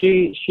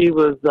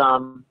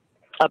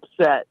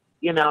upset,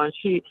 and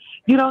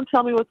you don't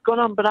tell me what's going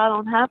on, but I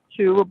don't have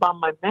to about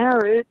my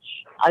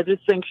marriage. I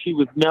just think she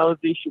was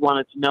nosy. She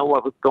wanted to know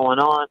what was going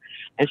on.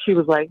 And she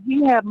was like,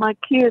 he had my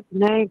kids'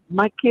 names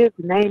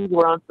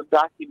were on some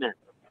documents.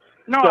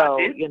 No, so,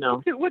 I didn't.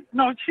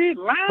 No, she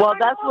lied. Well,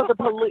 that's what the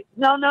police.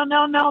 No.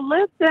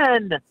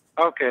 Listen.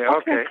 Okay.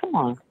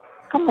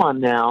 Come on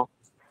now.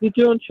 You're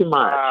doing too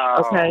much.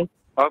 Wow.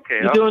 Okay.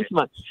 You're doing too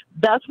much.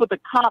 That's what the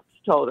cops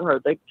told her.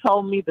 They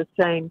told me the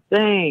same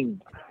thing.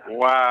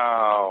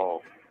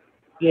 Wow.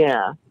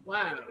 Yeah.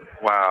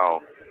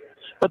 Wow.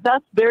 But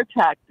that's their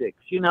tactics.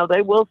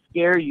 They will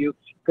scare you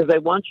because they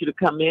want you to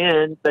come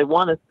in. They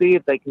want to see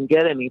if they can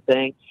get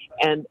anything,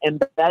 and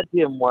that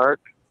didn't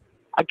work.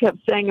 I kept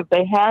saying if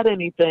they had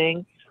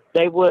anything,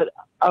 They would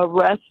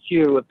arrest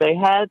you. If they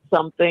had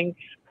something,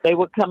 they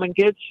would come and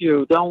get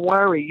you. Don't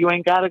worry. You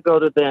ain't got to go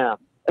to them.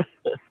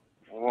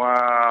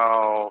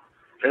 Wow.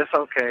 That's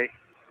okay.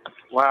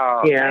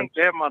 Wow. Yeah. Ain't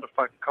that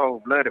motherfucking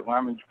cold-blooded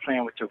when you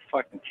playing with your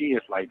fucking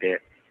kids like that.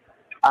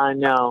 I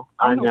know.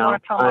 I'm the one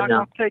I'm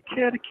going to take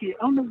care of the kid.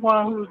 I'm the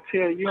one who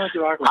tell you and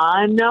do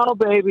I know,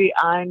 baby.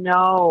 I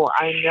know.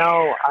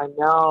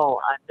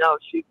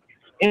 She's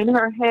in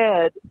her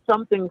head.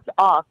 Something's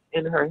off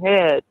in her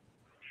head.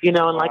 You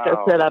know, and like I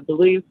said, I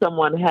believe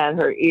someone had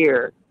her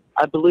ear.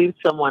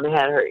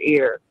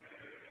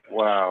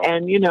 Wow.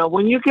 And, you know,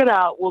 when you get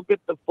out, we'll get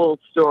the full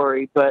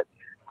story. But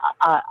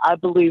I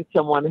believe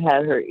someone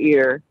had her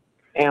ear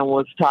and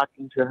was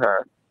talking to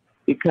her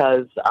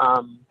because,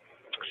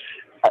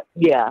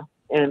 yeah.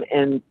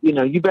 And, you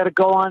know, you better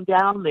go on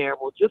down there.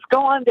 Well, just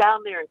go on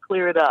down there and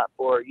clear it up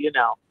or, you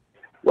know,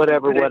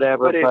 whatever. But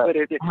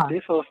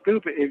it's so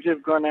stupid. If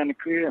just going down to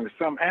clear and if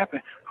something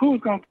happened, who's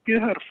going to get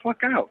her the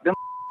fuck out?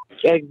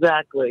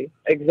 Exactly.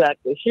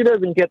 She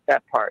doesn't get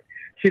that part.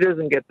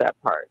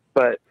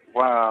 But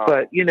wow.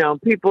 But you know,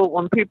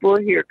 when people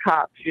hear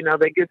cops, you know,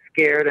 they get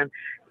scared. And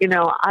you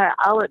know,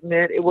 I'll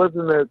admit it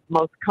wasn't the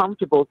most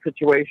comfortable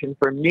situation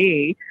for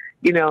me.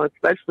 You know,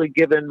 especially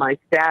given my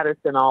status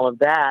and all of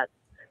that.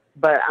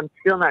 But I'm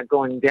still not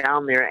going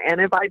down there.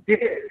 And if I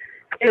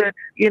did,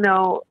 you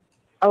know,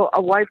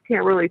 a wife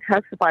can't really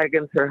testify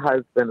against her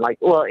husband, like,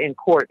 well, in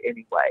court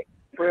anyway.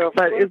 Well,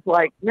 but it's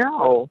like,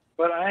 no.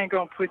 But I ain't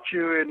going to put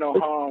you in no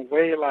harm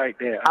way like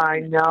that. I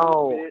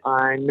know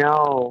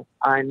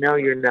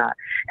you're not.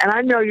 And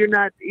I know you're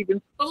not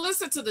even. But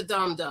listen to the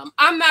dum-dum.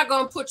 I'm not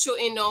going to put you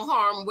in no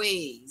harm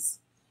ways.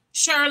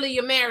 Shirley,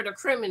 you married a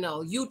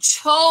criminal. You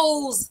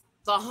chose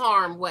the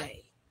harm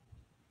way.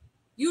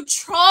 You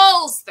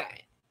chose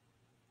that.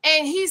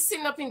 And he's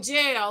sitting up in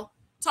jail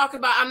talking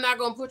about, I'm not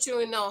going to put you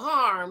in no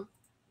harm.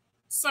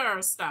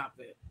 Sir, stop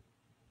it.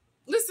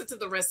 Listen to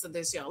the rest of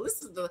this, y'all.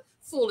 Listen to the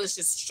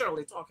foolishness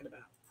Shirley talking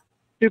about.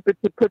 Stupid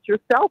to put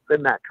yourself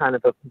in that kind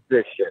of a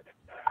position.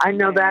 I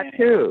know that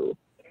too.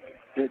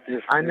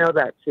 I know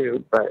that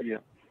too, but yeah.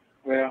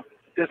 Well,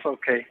 it's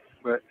okay.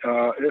 But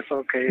it's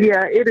okay.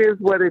 Yeah, it is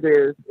what it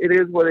is. It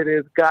is what it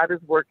is. God is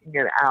working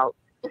it out.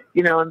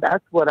 You know, and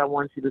that's what I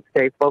want you to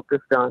stay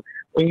focused on.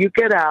 When you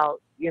get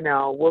out, you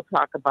know, we'll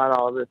talk about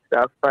all this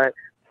stuff. But,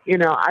 you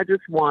know, I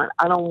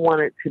don't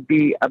want it to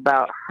be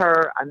about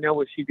her. I know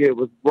what she did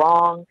was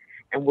wrong,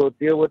 and we'll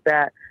deal with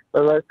that.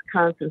 But let's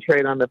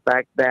concentrate on the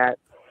fact that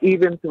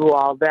even through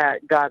all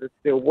that, God is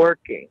still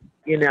working.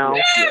 You know,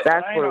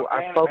 that's where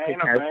our focus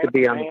has to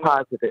be on the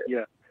positive.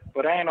 Yeah,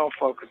 but I ain't no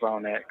focus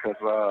on that because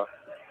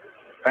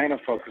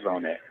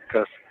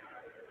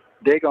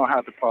they're going to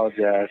have to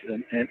apologize,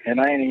 and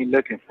I ain't even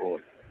looking for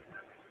it.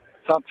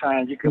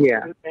 Sometimes you can,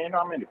 man, you know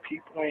how many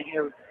people in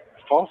here,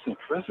 false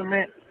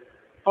imprisonment?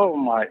 Oh,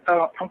 my,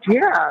 I'm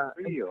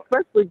real.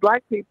 Especially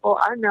black people.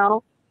 I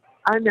know.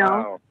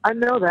 Wow. I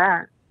know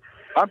that.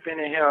 I've been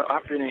in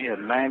here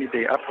 90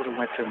 days. I probably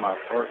went to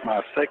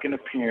my second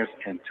appearance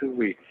in 2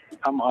 weeks.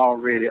 I'm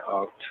already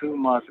 2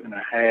 months and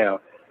a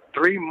half,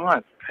 3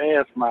 months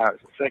past my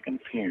second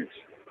appearance.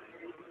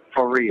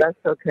 For real.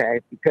 That's okay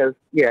because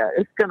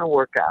it's gonna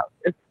work out.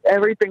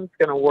 Everything's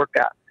gonna work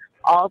out.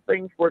 All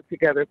things work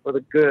together for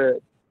the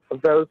good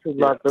of those who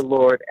love the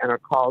Lord and are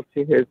called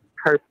to His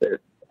purpose.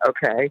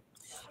 Okay.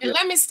 And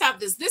let me stop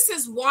this. This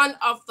is one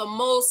of the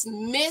most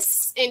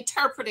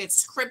misinterpreted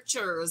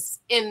scriptures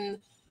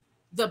in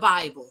the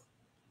Bible.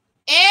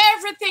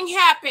 Everything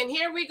happened.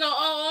 Here we go.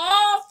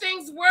 All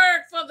things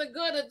work for the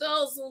good of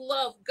those who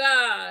love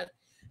God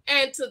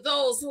and to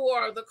those who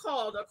are the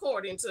called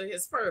according to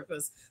His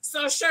purpose.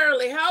 So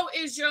Shirley, how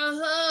is your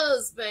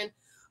husband,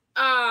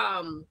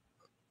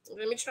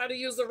 let me try to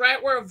use the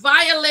right word,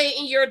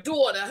 violating your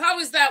daughter? How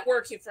is that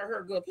working for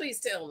her good? Please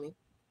tell me.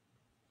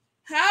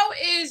 How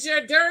is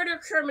your dirty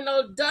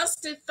criminal,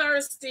 dusty,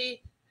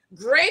 thirsty,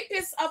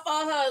 rapist of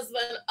a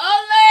husband,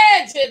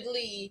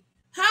 allegedly,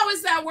 how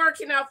is that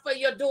working out for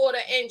your daughter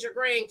and your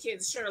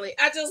grandkids, Shirley?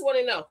 I just want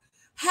to know.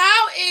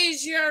 How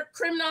is your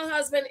criminal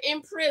husband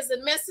in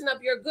prison messing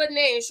up your good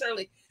name,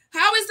 Shirley?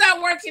 How is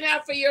that working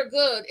out for your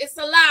good? It's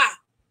a lie.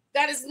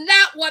 That is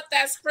not what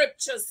that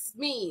scripture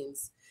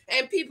means.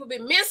 And people be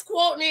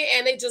misquoting it,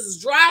 and they just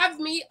drive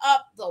me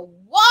up the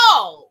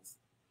walls.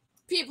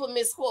 People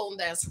misquoting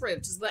that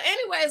scriptures. But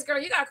anyways, girl,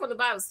 you got to come to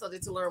Bible study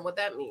to learn what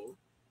that means.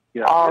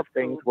 Yeah, all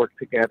things work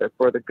together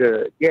for the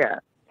good. Yeah,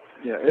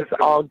 it's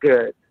all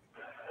good.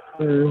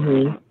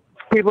 Mm-hmm.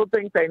 People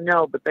think they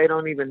know, but they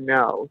don't even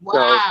know.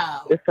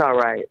 Wow. So it's all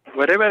right.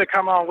 Well, they better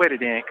come on with it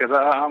then, because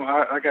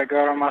I got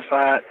God on my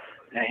side,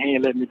 and He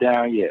ain't let me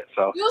down yet.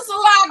 So you're so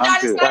loud.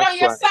 God is not on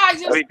your side.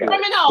 You're a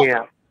criminal.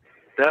 Yeah.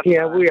 That's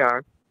fine. We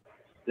are.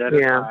 That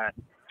is fine.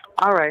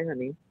 All right,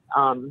 honey.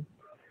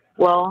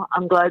 Well,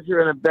 I'm glad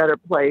you're in a better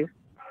place.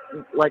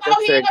 Like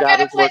I said, God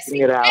is working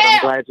it out.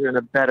 I'm glad you're in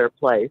a better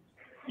place.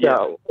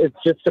 So it's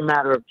just a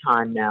matter of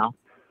time now.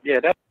 Yeah,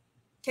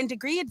 Can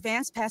Degree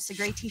Advance pass the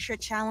Gray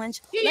T-shirt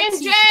challenge? He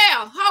in jail.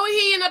 How is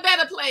he in a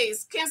better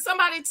place? Can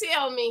somebody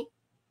tell me?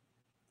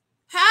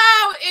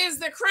 How is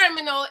the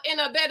criminal in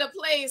a better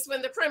place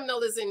when the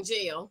criminal is in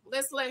jail?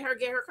 Let's let her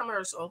get her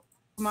commercial.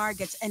 Mar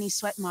gets any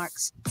sweat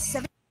marks.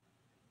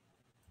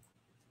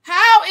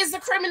 How is the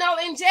criminal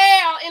in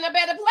jail in a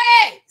better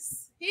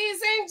place?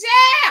 He's in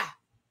jail.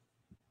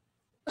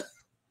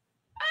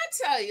 I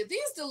tell you,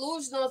 these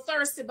delusional,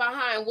 thirsty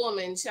behind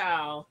women,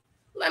 child.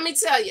 Let me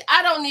tell you,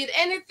 I don't need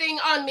anything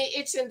on me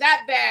itching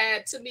that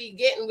bad to be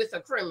getting with a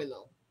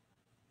criminal.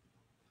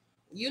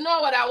 You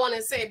know what I want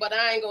to say, but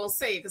I ain't going to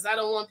say it because I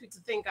don't want people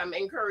to think I'm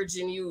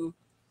encouraging you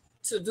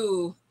to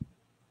do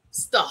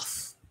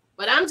stuff.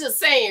 But I'm just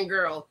saying,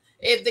 girl,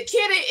 if the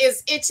kitty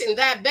is itching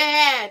that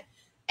bad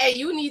and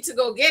you need to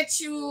go get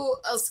you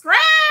a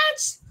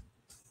scratch,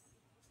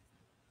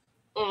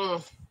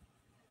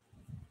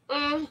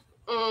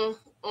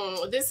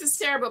 this is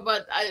terrible.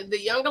 But the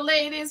younger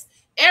ladies,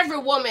 every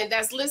woman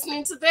that's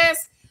listening to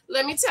this,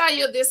 let me tell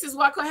you, this is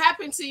what could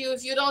happen to you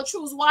if you don't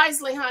choose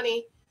wisely,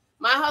 honey.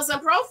 My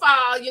husband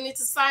profile, you need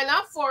to sign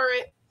up for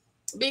it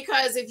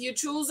because if you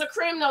choose a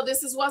criminal,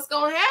 this is what's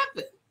going to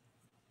happen.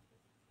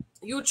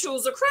 You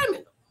choose a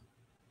criminal.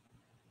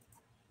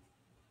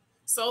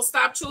 So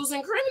stop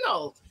choosing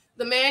criminal.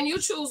 The man you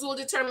choose will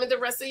determine the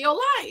rest of your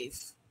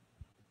life.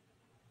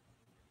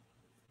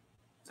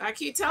 I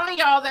keep telling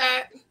y'all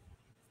that.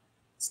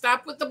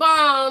 Stop with the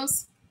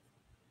bombs.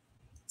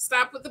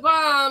 Stop with the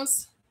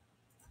bombs.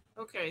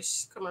 Okay,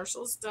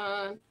 commercial's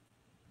done.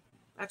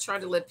 I try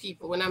to let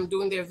people, when I'm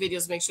doing their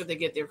videos, make sure they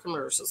get their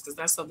commercials because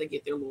that's how they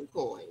get their little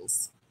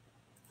coins.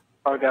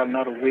 I got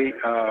another week.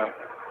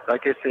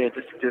 Like I said,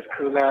 just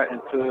cool out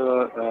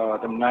until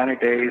the 90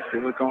 days. See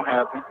what's gonna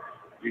happen.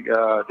 They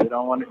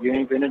don't want you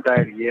ain't been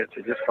indicted yet,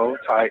 so just hold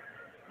tight,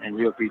 and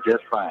you'll be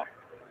just fine.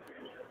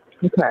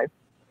 Okay.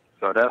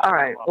 So that's all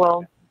right.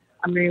 Well,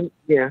 I mean,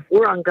 yeah,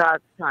 we're on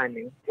God's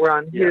timing. We're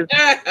on His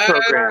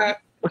program.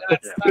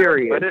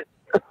 Period.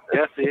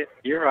 That's it.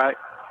 You're right.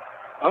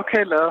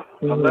 Okay, love.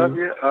 I love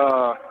you.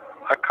 I'll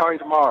call you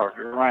tomorrow if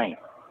it rains.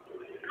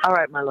 All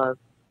right, my love.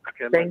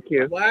 Okay. Thank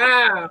you.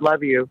 Wow.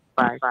 Love you.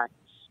 Bye. Bye.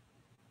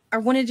 I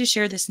wanted to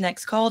share this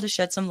next call to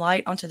shed some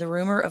light onto the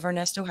rumor of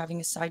Ernesto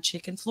having a side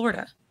chick in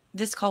Florida.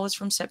 This call is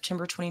from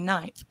September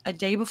 29th, a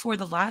day before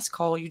the last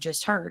call you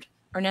just heard.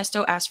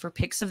 Ernesto asked for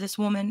pics of this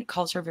woman,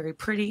 calls her very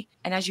pretty,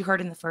 and as you heard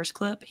in the first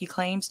clip, he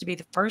claims to be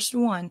the first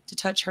one to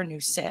touch her new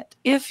set,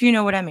 if you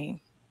know what I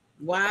mean.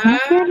 Wow. I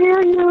can't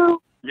hear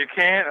you. You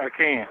can or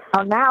can?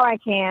 Oh, now I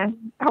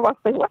can. I was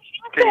like, what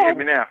you Can you say? hear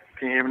me now?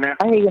 Can you hear me now?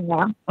 I hear you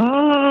now.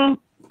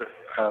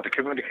 The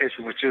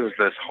communication with you is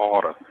less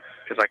harder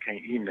because I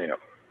can't email.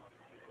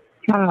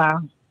 I don't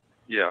know.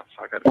 Yeah,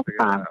 so I got to figure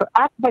it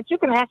out. But you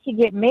can actually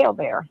get mail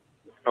there.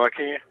 Oh, I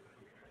can?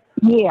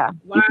 Yeah,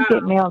 wow. You can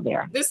get mail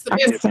there. This is the I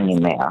can send you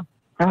mail.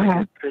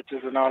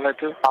 Pictures and all that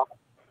too?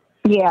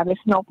 Yeah, there's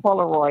no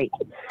Polaroid.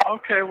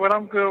 Okay, well,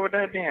 I'm good with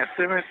that then.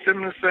 Send me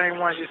the same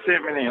ones you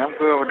sent me then. I'm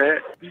good with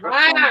that. Wow.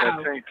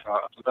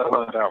 I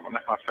love that one.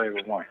 That's my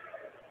favorite one.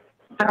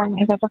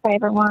 Is that your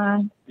favorite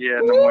one?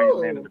 Yeah, the one you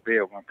landed in the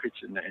bed, one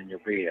picture in your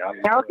bed.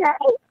 Okay.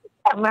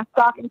 My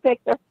stalking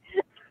picture.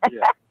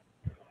 Yeah.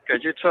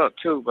 Because you took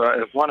two, but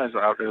if one is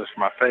out there, it's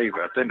my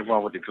favorite. I think the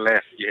one with the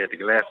glasses, you had the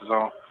glasses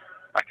on.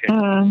 I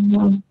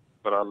can't.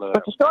 But I love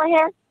it. With the short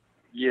hair?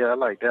 Yeah, I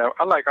like that.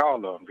 I like all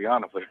of them, to be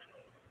honest with you.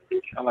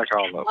 I like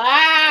all of them.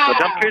 Wow. But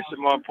them pictures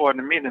are more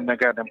important to me than they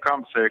got them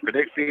commissary because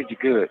they feed you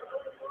good.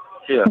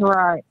 Yeah.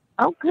 Right.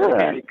 Oh, good.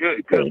 They feed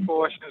you good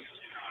portions.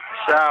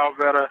 Shower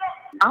better.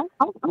 I'm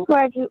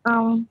glad you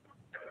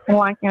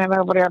liking it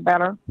over there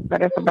better.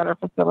 That it's a better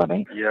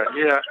facility. Yeah.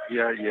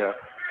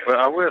 But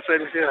I will say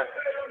this here.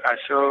 I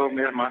sure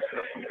miss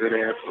myself some good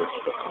ass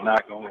pussy. I'm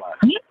not gonna lie.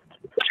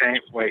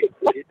 Can't wait.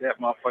 Get that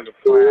motherfucker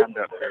primed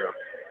up, girl.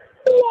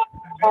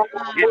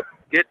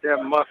 Get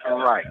that muffin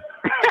right.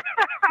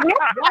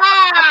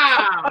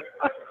 Wow.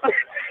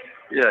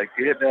 Yeah,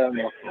 get that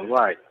muffin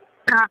right.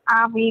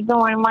 I'll be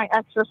doing my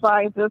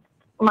exercises,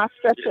 my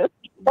stretches.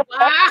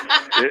 Wow.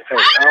 Hey,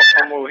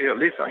 I'm over here. At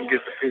least I can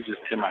get the pictures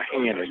in my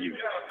hand of you.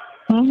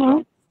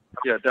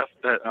 Yeah,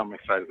 that. I'm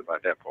excited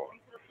about that part.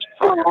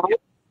 So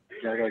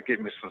I gotta get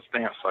me some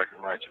stamps so I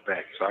can write you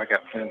back. So I got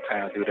plenty of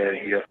time to do that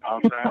here.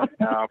 I'm trying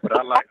now, but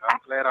I'm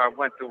glad I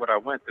went through what I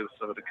went through.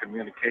 So the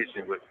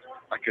communication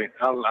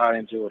I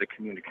enjoy the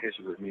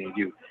communication with me and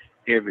you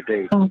every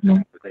day.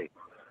 Every day.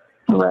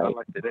 Right. I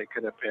like that. They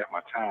could have passed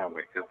my time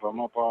with. Because if I'm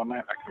up all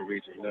night, I can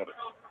read your letters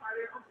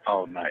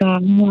all night. Wow.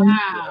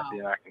 Yeah,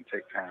 then I can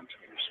take time to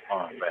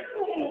respond back.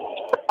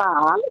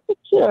 Ah, look at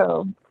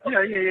you.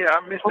 Yeah.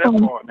 I miss that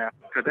part now.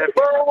 Because that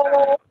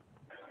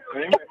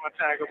makes my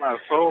time go by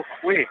so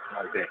quick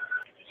like that.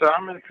 So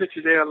how many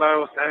pictures there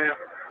allow us to have?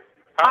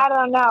 I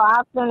don't know.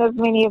 I'll send as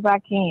many as I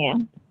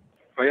can.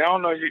 Well, I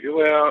don't know.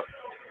 Well,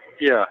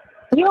 yeah.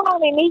 You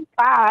only need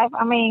 5.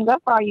 I mean,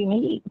 that's all you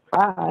need.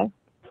 5.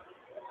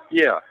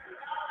 Yeah.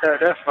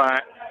 That's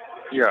fine.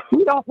 Yeah.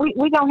 We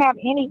don't have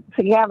any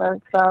together,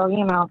 so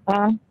you know.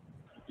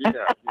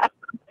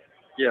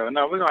 Yeah.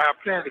 No, we're gonna have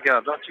plenty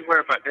together. Don't you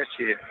worry about that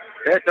shit.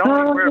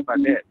 Don't you worry about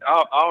that.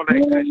 All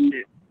that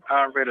shit.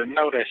 I already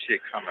know that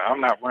shit coming.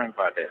 I'm not worrying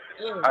about that.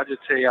 I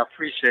just tell you, I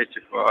appreciate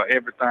you for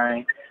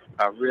everything.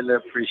 I really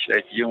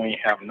appreciate you. You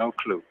ain't have no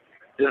clue.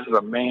 This is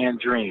a man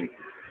dream,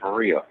 for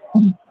real.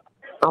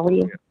 For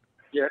real?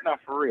 Yeah, no,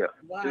 for real.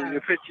 Wow.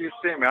 The picture you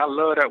sent me, I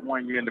love that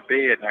one you in the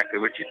bed now.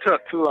 But you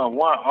took two on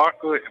one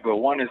awkward, but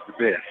one is the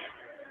best.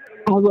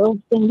 I will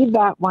send you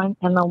that one,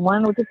 and the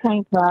one with the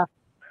tank top.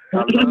 I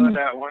love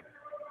that one.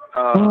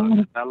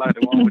 I like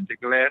the one with the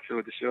glasses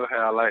with the short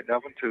hair. I like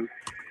that one too.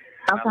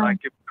 Okay.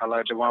 I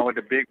like the one with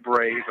the big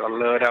braids. I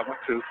love that one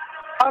too.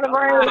 Oh, the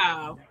braids.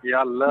 Wow.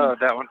 Yeah, I love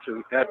that one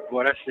too. That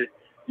shit.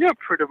 You're a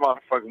pretty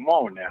motherfucking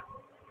woman now.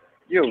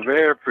 You're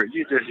very pretty.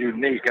 You're just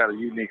unique. Got a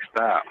unique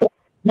style.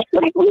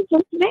 Like we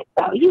just met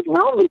though. You've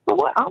known me for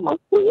what,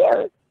 almost 2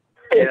 years.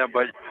 Yeah,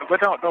 but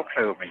don't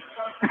play with me.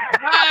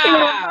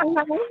 Wow.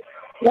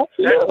 That's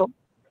you.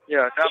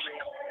 Yeah, I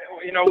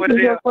mean, you know what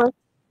it is.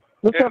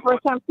 This your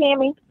first time seeing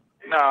me?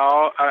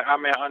 No, I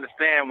mean, I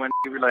understand when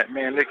you be like,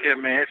 man, look here,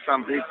 man, it's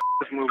something,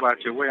 just move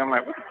out your way. I'm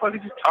like, what the fuck are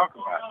you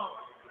talking about?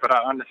 But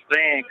I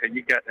understand because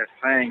you got that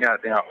same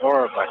goddamn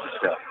aura about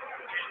yourself.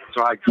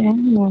 So I get it.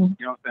 You know what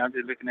I'm saying? I'm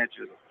just looking at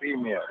you as a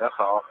female, that's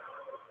all.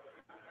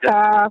 You know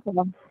what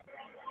I'm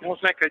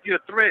saying? Because you're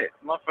a threat.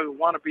 Motherfuckers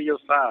want to be your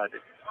side.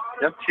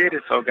 Them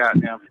titties so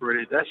goddamn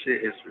pretty. That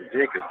shit is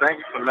ridiculous. Thank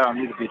you for allowing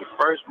me to be the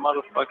first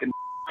motherfucking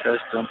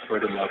touch them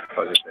pretty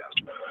motherfuckers out.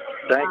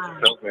 Thank you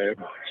so very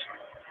much.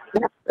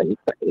 That's pretty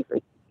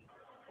crazy.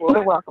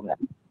 You're welcome.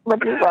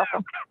 But you're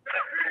welcome.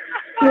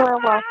 You're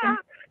welcome.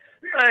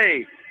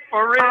 Hey,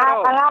 for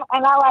real.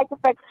 And I like the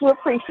fact you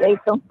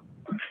appreciate them.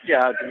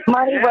 Yeah, I do.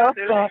 Money well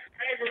spent.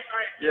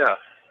 Yeah,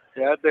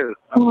 I do.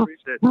 I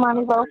appreciate it.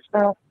 Money well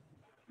spent.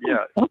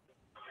 Yeah.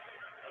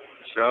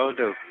 Sure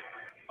do.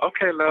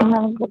 Okay, love.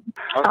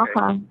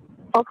 Okay.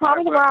 Well, call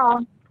me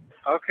tomorrow.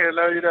 Okay,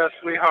 love you there,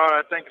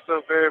 sweetheart. Thank you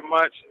so very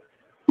much.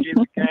 Keep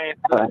the game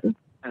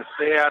and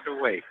stay out the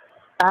way.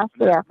 I'll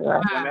stay out the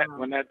way.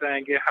 When that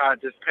thing get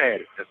hot, just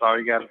pat it. That's all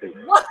you got to do.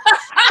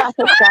 I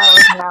took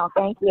showers now.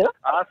 Thank you.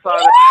 I saw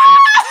that.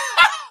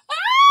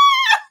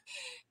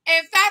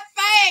 If that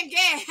thing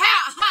get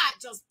hot,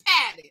 just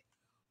pat it.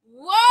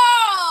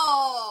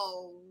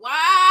 Whoa!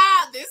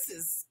 Wow, this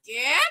is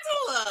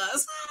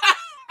scandalous.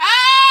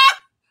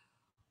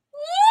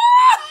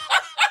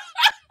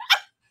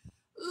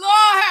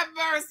 Lord have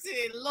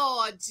mercy,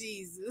 Lord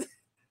Jesus.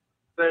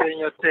 Said in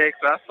your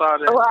text, I saw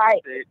that.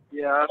 Right.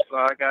 Yeah, I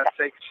saw. I got to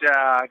take a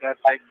shower. I got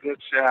to take a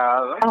good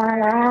shower.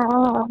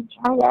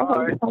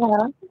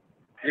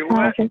 You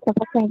what? Since I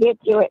can't get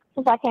to it.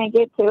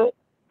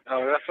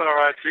 Oh, that's all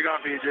right. You're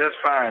going to be just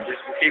fine.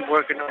 Just keep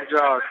working on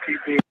jobs.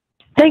 Keep being.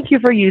 Thank you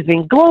for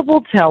using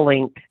Global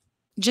Telling.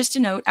 Just a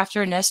note,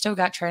 after Ernesto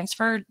got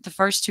transferred, the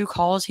first 2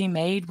 calls he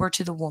made were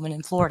to the woman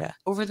in Florida.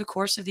 Over the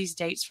course of these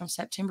dates from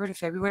September to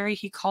February,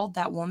 he called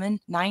that woman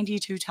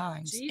 92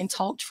 times and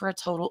talked for a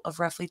total of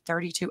roughly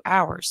 32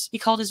 hours. He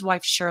called his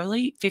wife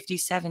Shirley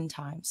 57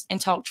 times and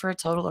talked for a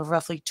total of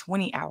roughly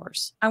 20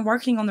 hours. I'm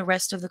working on the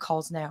rest of the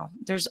calls now.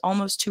 There's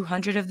almost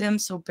 200 of them,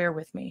 so bear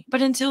with me.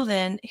 But until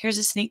then, here's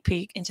a sneak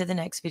peek into the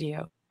next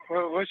video.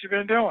 What you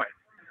been doing?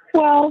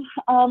 Well,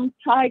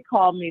 Ty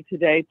called me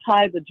today.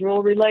 Ty, the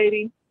jewelry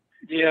lady.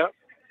 Yeah.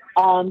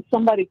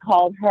 Somebody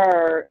called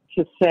her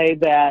to say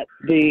that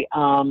the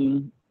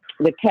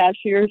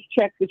cashier's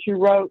check that you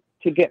wrote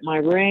to get my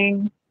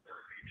ring.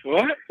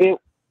 What?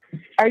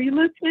 Are you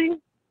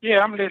listening? Yeah,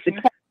 I'm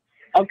listening.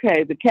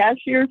 Okay, the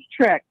cashier's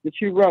check that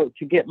you wrote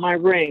to get my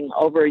ring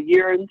over a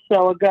year and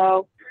so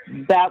ago,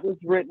 that was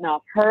written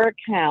off her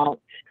account,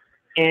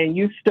 and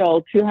you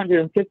stole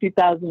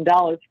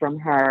 $250,000 from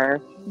her.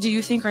 Do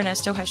you think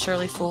Ernesto has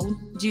Shirley fooled?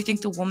 Do you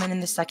think the woman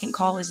in the second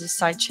call is his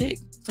side chick?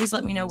 Please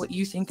let me know what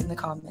you think in the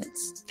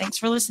comments. Thanks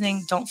for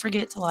listening. Don't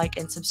forget to like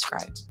and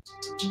subscribe.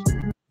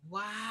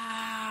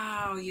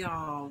 Wow,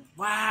 y'all.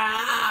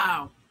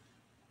 Wow.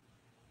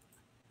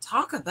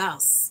 Talk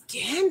about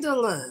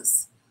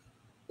scandalous.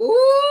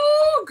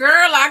 Ooh,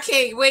 girl, I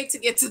can't wait to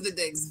get to the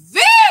next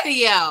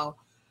video.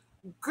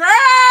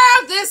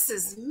 Girl, this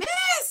is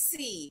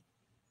messy.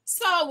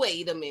 So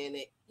wait a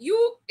minute.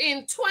 You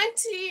in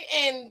 20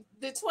 and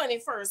the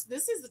 21st.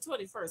 This is the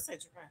 21st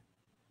century.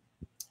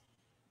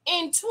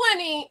 In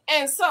 20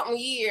 and something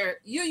year,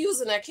 you're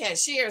using a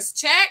cashier's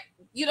check.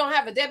 You don't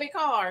have a debit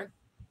card.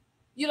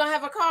 You don't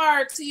have a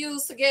card to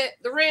use to get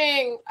the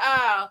ring.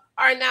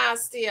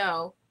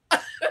 Ernestio.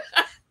 Girl,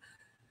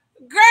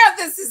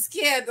 this is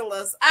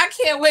scandalous. I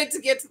can't wait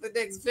to get to the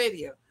next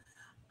video.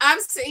 I'm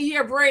sitting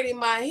here braiding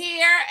my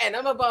hair and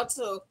I'm about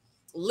to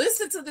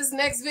listen to this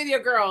next video,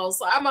 girl.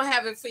 So I'm going to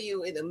have it for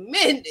you in a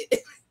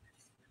minute.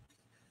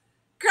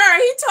 Girl,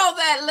 he told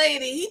that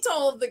lady, he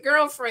told the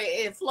girlfriend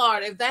in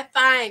Florida, if that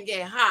thing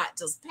get hot,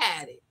 just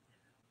pat it.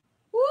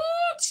 Woo,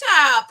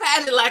 child,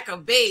 pat it like a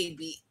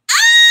baby.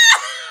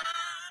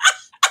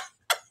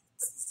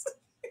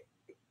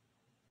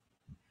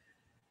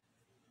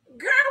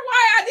 Girl,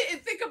 why I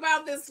didn't think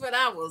about this when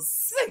I was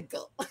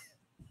single.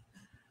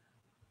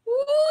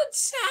 Ooh,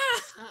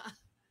 child.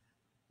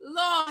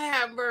 Lord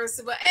have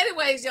mercy. But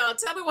anyways, y'all,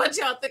 tell me what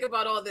y'all think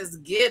about all this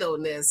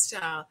ghetto-ness,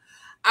 y'all.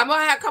 I'm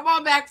gonna have come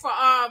on back for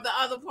the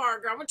other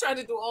part, girl. I'm gonna try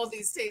to do all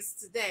these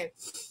tastes today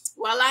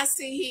while I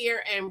sit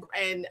here and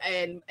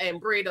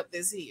braid up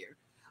this here.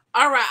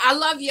 All right, I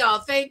love y'all.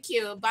 Thank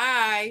you.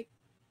 Bye.